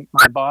changing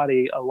my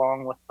body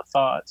along with the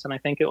thoughts. And I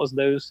think it was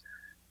those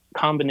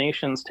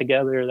combinations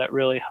together that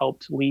really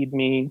helped lead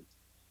me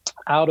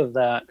out of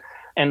that.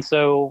 And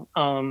so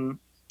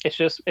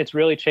it's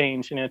really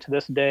changed. To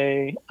this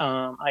day,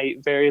 I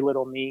eat very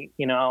little meat.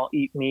 I'll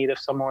eat meat if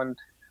someone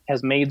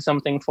has made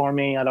something for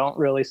me. I don't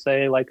really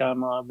say like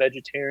I'm a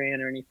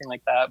vegetarian or anything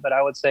like that, but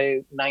I would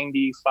say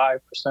 95%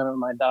 of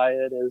my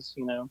diet is,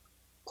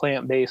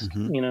 plant-based,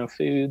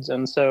 foods.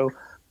 And so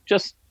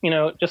just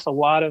a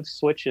lot of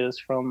switches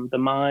from the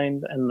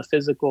mind and the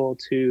physical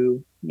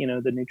to,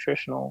 the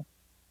nutritional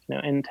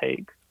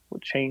intake,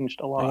 which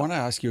changed a lot. I want to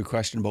ask you a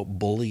question about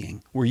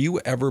bullying. Were you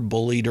ever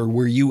bullied, or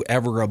were you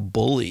ever a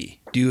bully?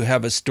 Do you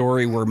have a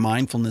story where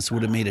mindfulness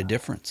would have made a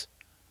difference?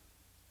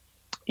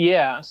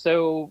 Yeah.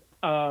 So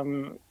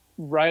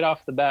right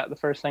off the bat, the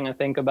first thing I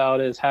think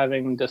about is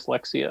having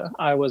dyslexia.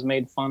 I was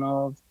made fun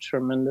of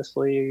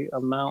tremendously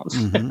amounts.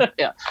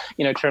 A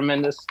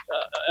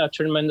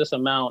tremendous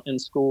amount in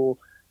school.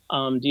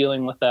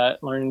 Dealing with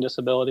that learning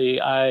disability.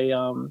 I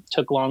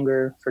took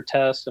longer for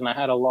tests, and I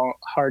had a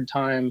hard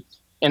time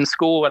in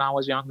school when I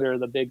was younger.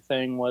 The big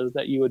thing was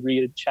that you would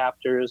read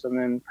chapters and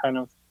then kind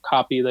of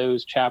copy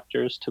those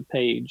chapters to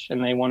page,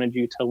 and they wanted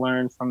you to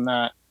learn from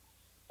that.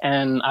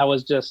 And I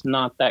was just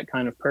not that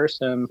kind of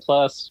person.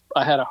 Plus,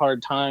 I had a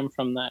hard time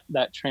from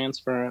that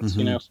transference,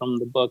 from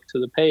the book to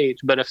the page.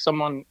 But if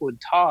someone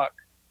would talk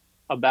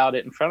about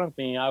it in front of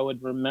me, I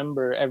would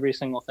remember every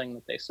single thing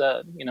that they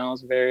said. I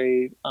was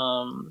very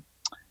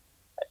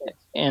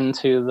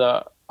into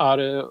the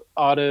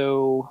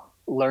auto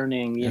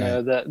learning,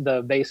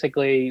 the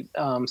basically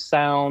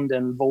sound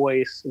and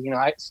voice.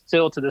 I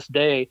still to this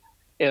day,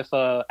 if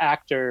a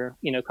actor,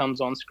 comes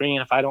on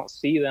screen, if I don't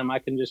see them, I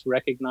can just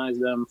recognize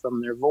them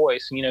from their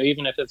voice.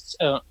 Even if it's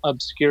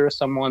obscure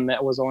someone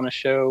that was on a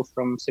show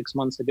from 6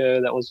 months ago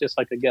that was just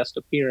like a guest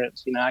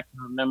appearance, I can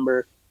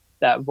remember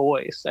that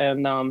voice.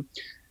 And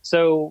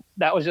so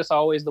that was just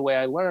always the way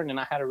I learned, and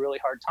I had a really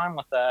hard time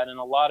with that. And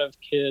a lot of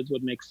kids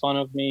would make fun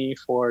of me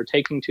for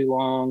taking too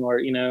long, or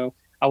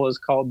I was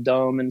called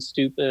dumb and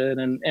stupid,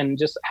 and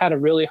just had a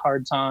really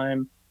hard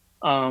time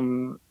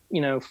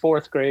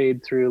fourth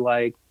grade through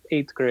like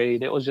eighth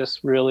grade, it was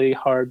just really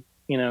hard.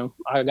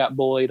 I got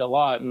bullied a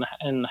lot and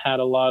had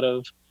a lot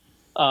of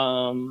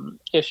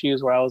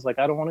issues where I was like,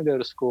 I don't want to go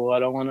to school. I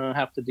don't want to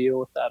have to deal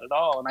with that at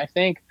all. And I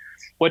think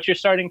what you're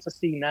starting to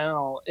see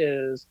now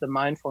is the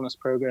mindfulness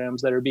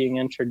programs that are being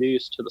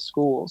introduced to the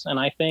schools. And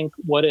I think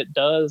what it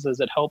does is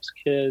it helps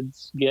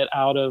kids get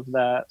out of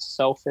that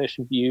selfish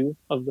view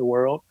of the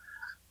world.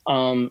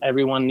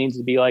 Everyone needs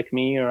to be like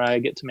me or I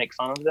get to make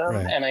fun of them.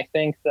 Right. And I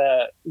think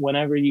that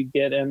whenever you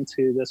get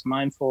into this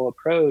mindful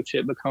approach,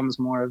 it becomes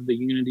more of the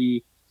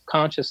unity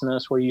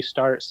consciousness where you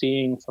start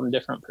seeing from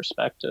different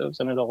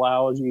perspectives, and it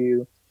allows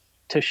you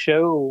to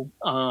show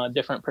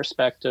different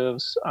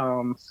perspectives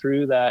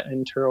through that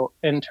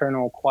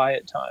internal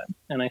quiet time.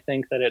 And I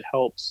think that it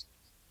helps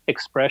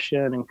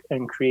expression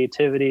and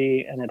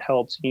creativity, and it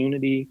helps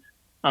unity,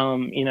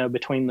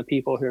 between the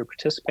people who are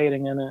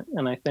participating in it.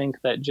 And I think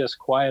that just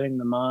quieting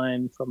the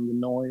mind from the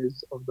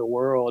noise of the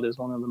world is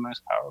one of the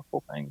most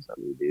powerful things that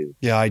we do.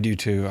 Yeah, I do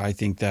too. I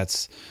think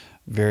that's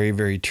very,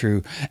 very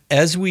true.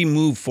 As we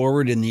move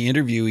forward in the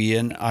interview,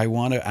 Ian, I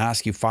want to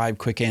ask you 5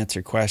 quick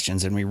answer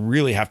questions, and we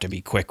really have to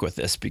be quick with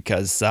this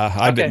because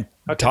I've been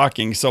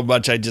talking so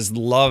much. I just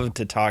love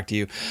to talk to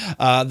you.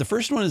 The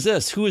first one is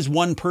this: who is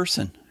one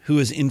person who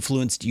has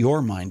influenced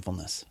your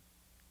mindfulness?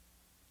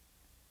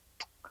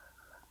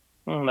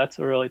 That's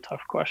a really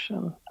tough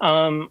question.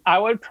 I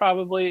would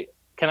probably,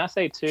 can I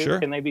say 2? Sure.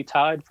 Can they be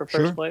tied for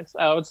first place?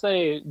 I would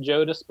say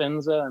Joe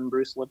Dispenza and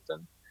Bruce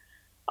Lipton.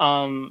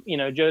 Joe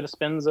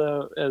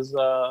Dispenza is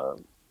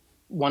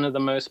one of the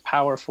most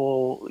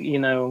powerful,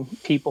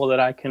 people that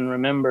I can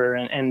remember.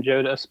 And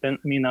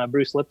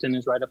Bruce Lipton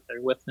is right up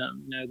there with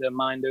him. The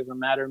mind over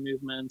matter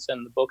movements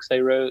and the books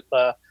they wrote,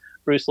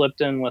 Bruce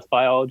Lipton with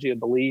Biology of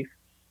Belief,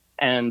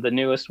 and the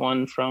newest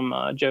one from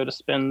Joe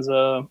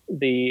Dispenza,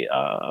 the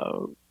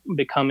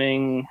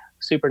Becoming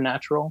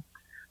Supernatural.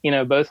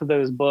 Both of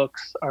those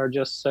books are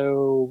just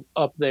so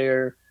up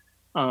there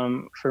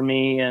for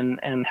me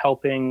and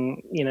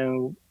helping,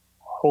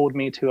 hold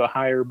me to a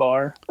higher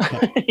bar,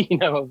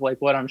 of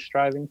like what I'm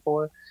striving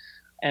for.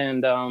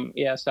 And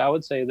so I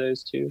would say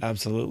those 2.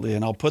 Absolutely.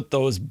 And I'll put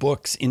those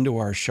books into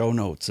our show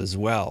notes as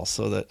well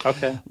so that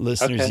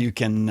listeners, you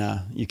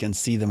can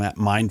see them at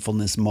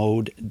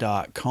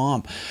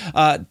mindfulnessmode.com.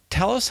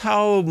 Tell us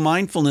how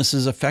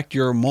mindfulnesses affect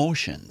your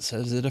emotions.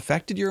 Has it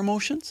affected your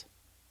emotions?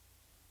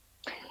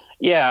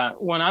 Yeah,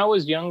 when I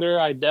was younger,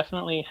 I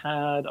definitely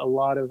had a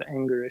lot of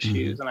anger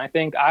issues. And I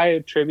think I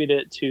attribute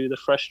it to the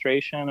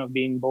frustration of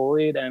being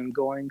bullied and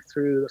going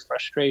through the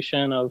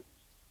frustration of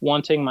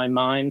wanting my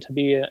mind to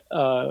be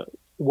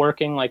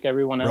working like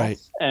everyone else. Right.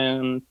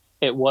 And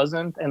it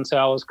wasn't. And so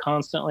I was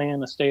constantly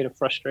in a state of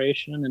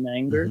frustration and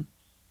anger.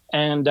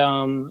 And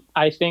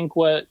I think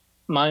what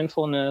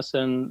mindfulness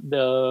and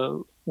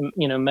the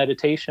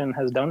meditation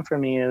has done for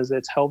me is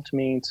it's helped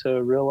me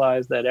to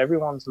realize that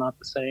everyone's not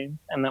the same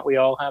and that we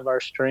all have our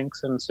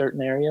strengths in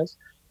certain areas,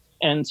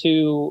 and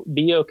to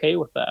be okay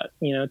with that,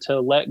 to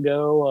let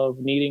go of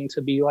needing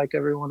to be like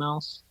everyone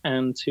else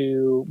and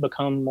to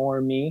become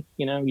more me.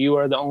 You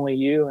are the only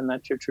you, and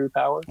that's your true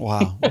power.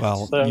 Wow.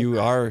 Well, so, you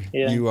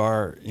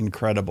are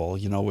incredible.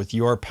 With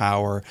your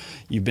power,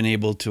 you've been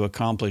able to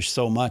accomplish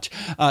so much.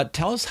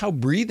 Tell us how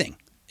breathing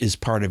is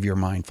part of your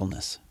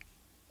mindfulness.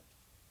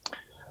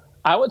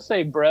 I would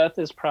say breath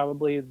is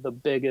probably the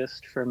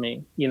biggest for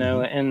me,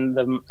 in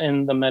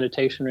the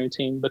meditation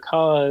routine,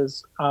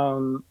 because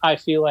I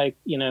feel like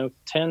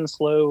 10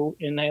 slow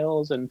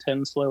inhales and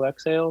 10 slow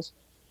exhales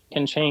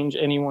can change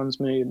anyone's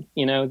mood,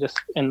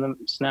 just in the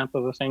snap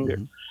of a finger.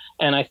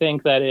 And I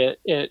think that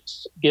it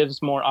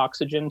gives more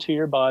oxygen to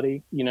your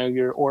body.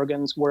 Your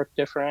organs work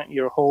different.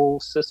 Your whole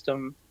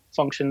system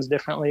functions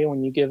differently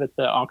when you give it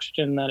the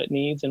oxygen that it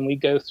needs. And we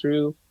go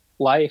through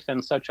life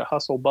in such a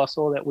hustle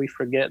bustle that we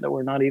forget that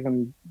we're not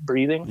even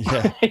breathing,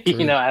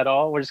 at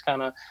all. We're just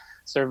kind of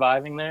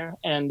surviving there.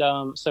 And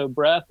so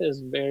breath is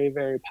very,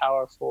 very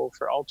powerful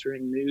for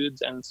altering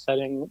moods and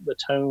setting the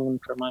tone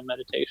for my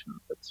meditation.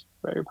 It's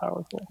very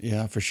powerful.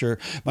 Yeah, for sure.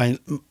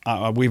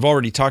 We've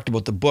already talked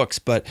about the books,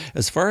 but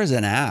as far as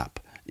an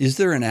app, is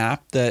there an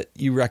app that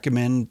you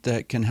recommend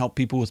that can help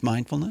people with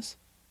mindfulness?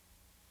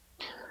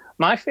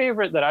 My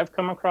favorite that I've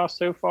come across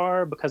so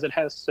far, because it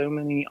has so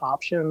many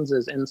options,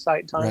 is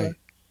Insight Timer.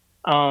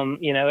 Right.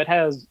 It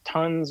has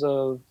tons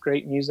of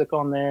great music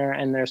on there,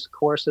 and there's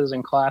courses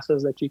and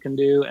classes that you can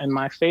do. And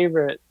my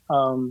favorite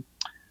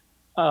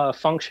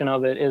function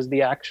of it is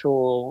the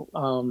actual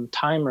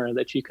timer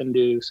that you can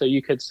do. So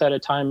you could set a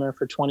timer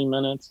for 20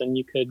 minutes and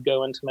you could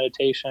go into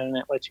meditation, and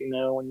it lets you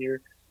know when you're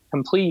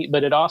complete.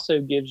 But it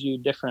also gives you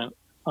different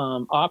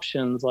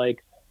options,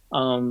 like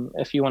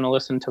if you want to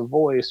listen to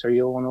voice, or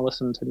you'll want to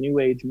listen to new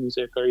age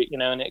music, or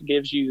and it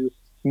gives you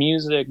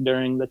music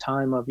during the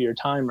time of your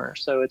timer.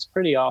 So it's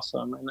pretty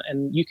awesome.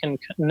 And you can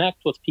connect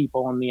with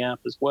people on the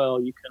app as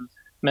well. You can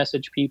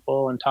message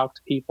people and talk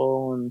to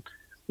people, and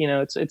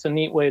it's a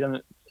neat way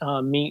to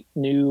meet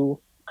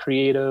new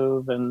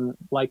creative and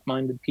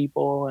like-minded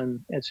people,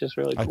 and it's just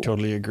really cool. I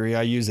totally agree.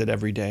 I use it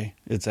every day.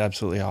 It's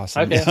absolutely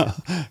awesome. Okay.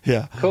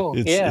 Yeah. Cool.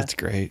 It's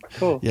great.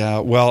 Cool. Yeah.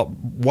 Well,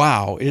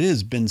 wow. It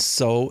has been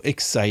so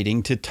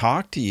exciting to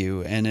talk to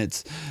you. And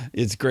it's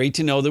great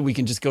to know that we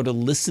can just go to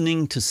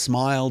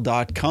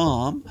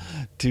listeningtosmile.com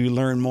to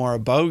learn more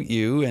about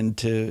you and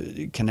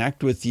to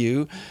connect with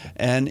you.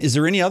 And is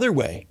there any other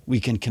way we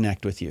can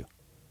connect with you?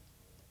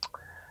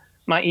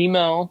 My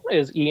email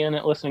is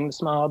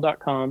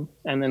ian@listeningtosmile.com,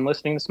 and then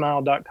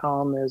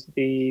listeningtosmile.com is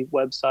the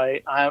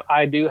website.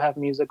 I do have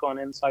music on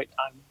Insight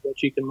Timer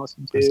that you can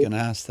listen to. I was going to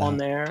ask that. On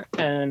there,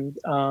 and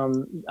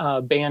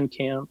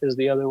Bandcamp is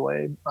the other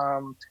way.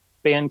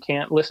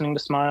 Bandcamp,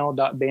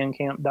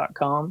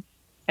 listeningtosmile.bandcamp.com,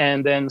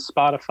 and then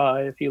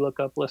Spotify. If you look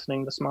up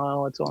Listening to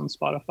Smile, it's on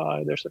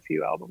Spotify. There's a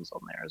few albums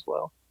on there as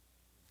well.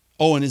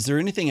 Oh, and is there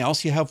anything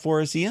else you have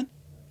for us, Ian?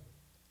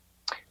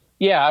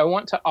 Yeah, I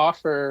want to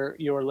offer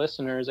your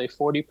listeners a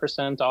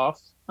 40%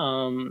 off,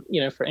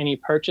 for any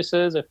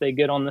purchases if they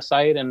get on the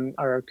site and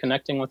are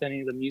connecting with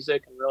any of the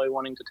music and really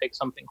wanting to take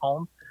something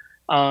home.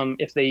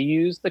 If they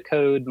use the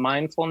code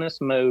mindfulness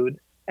mode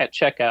at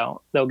checkout,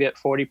 they'll get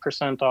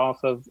 40%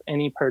 off of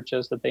any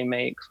purchase that they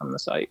make from the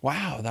site.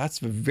 Wow,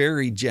 that's a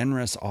very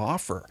generous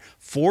offer.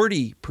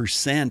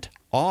 40%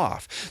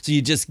 off. So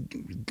you just,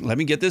 let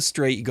me get this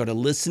straight. You go to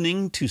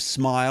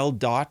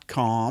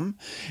listeningtosmile.com,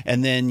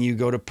 and then you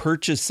go to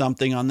purchase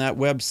something on that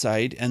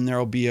website, and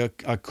there'll be a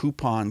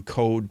coupon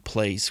code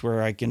place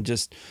where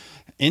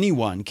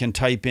anyone can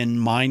type in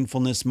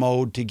mindfulness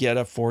mode to get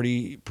a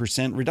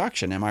 40%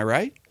 reduction. Am I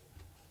right?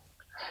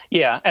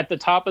 Yeah, at the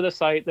top of the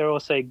site, there will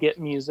say Get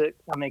Music.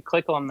 When they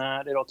click on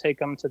that, it'll take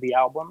them to the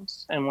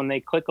albums. And when they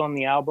click on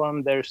the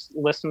album, there's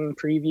listen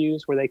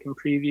previews where they can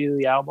preview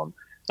the album.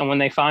 And when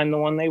they find the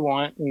one they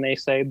want and they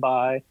say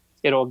buy,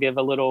 it'll give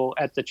a little,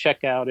 at the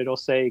checkout, it'll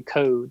say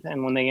code.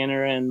 And when they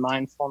enter in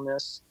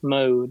mindfulness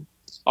mode,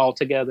 all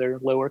together,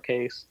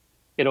 lowercase,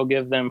 it'll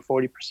give them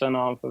 40%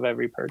 off of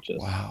every purchase.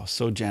 Wow,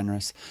 so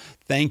generous.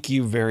 Thank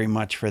you very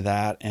much for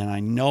that. And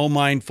I know,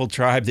 Mindful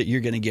Tribe, that you're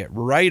going to get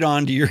right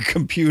onto your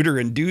computer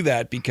and do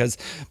that, because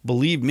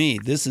believe me,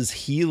 this is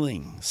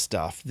healing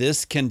stuff.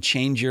 This can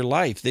change your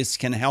life. This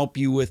can help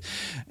you with,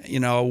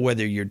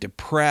 whether you're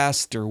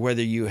depressed or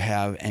whether you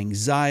have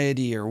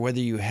anxiety or whether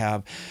you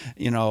have,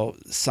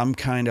 some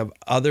kind of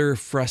other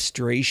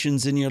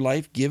frustrations in your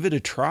life. Give it a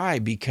try,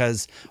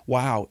 because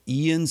wow,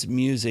 Ian's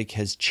music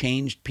has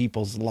changed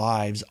people's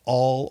lives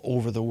all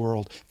over the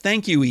world.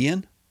 Thank you,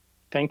 Ian.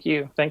 Thank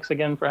you. Thanks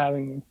again for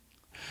having me.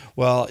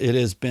 Well, it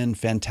has been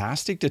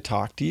fantastic to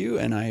talk to you,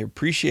 and I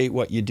appreciate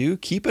what you do.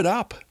 Keep it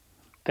up.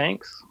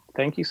 Thanks.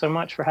 Thank you so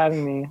much for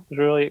having me. It was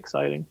really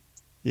exciting.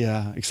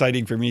 Yeah,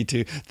 exciting for me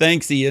too.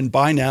 Thanks, Ian.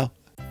 Bye now.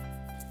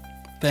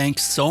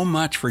 Thanks so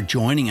much for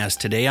joining us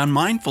today on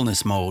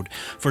Mindfulness Mode.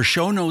 For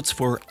show notes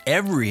for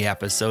every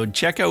episode,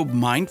 check out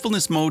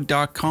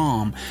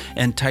mindfulnessmode.com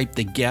and type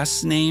the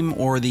guest name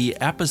or the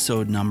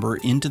episode number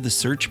into the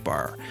search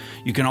bar.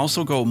 You can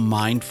also go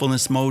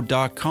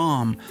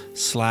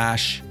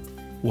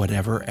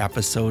mindfulnessmode.com/whatever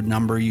episode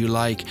number you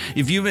like.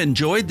 If you've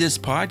enjoyed this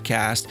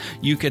podcast,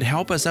 you could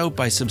help us out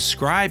by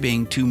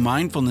subscribing to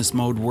Mindfulness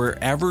Mode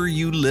wherever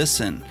you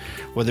listen,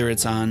 whether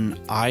it's on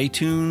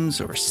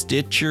iTunes or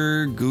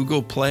Stitcher,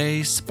 Google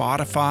Play,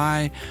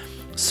 Spotify.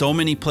 So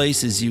many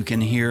places you can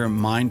hear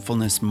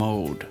Mindfulness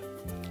Mode.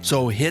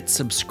 So hit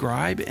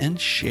subscribe and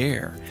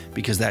share,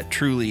 because that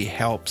truly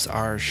helps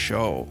our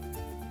show.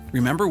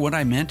 Remember what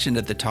I mentioned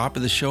at the top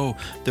of the show,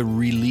 the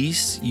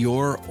Release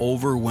Your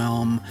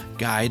Overwhelm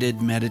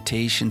guided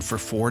meditation for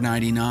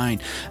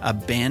 $4.99.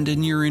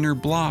 Abandon your inner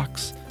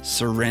blocks,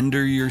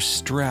 surrender your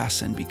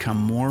stress, and become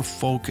more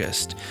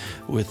focused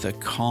with the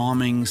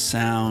calming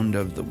sound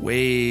of the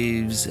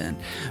waves and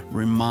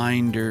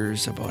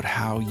reminders about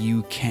how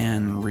you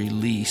can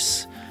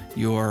release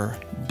your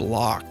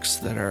blocks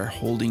that are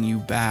holding you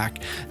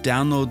back.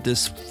 Download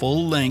this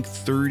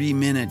full-length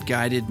 30-minute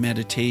guided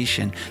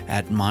meditation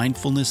at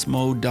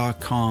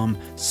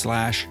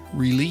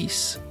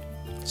mindfulnessmode.com/release.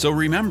 So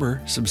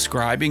remember,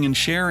 subscribing and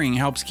sharing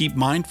helps keep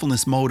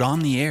Mindfulness Mode on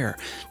the air.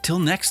 Till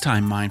next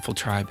time, Mindful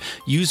Tribe,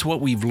 use what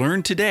we've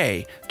learned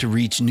today to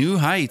reach new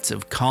heights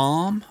of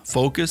calm,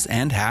 focus,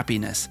 and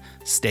happiness.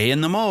 Stay in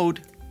the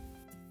mode.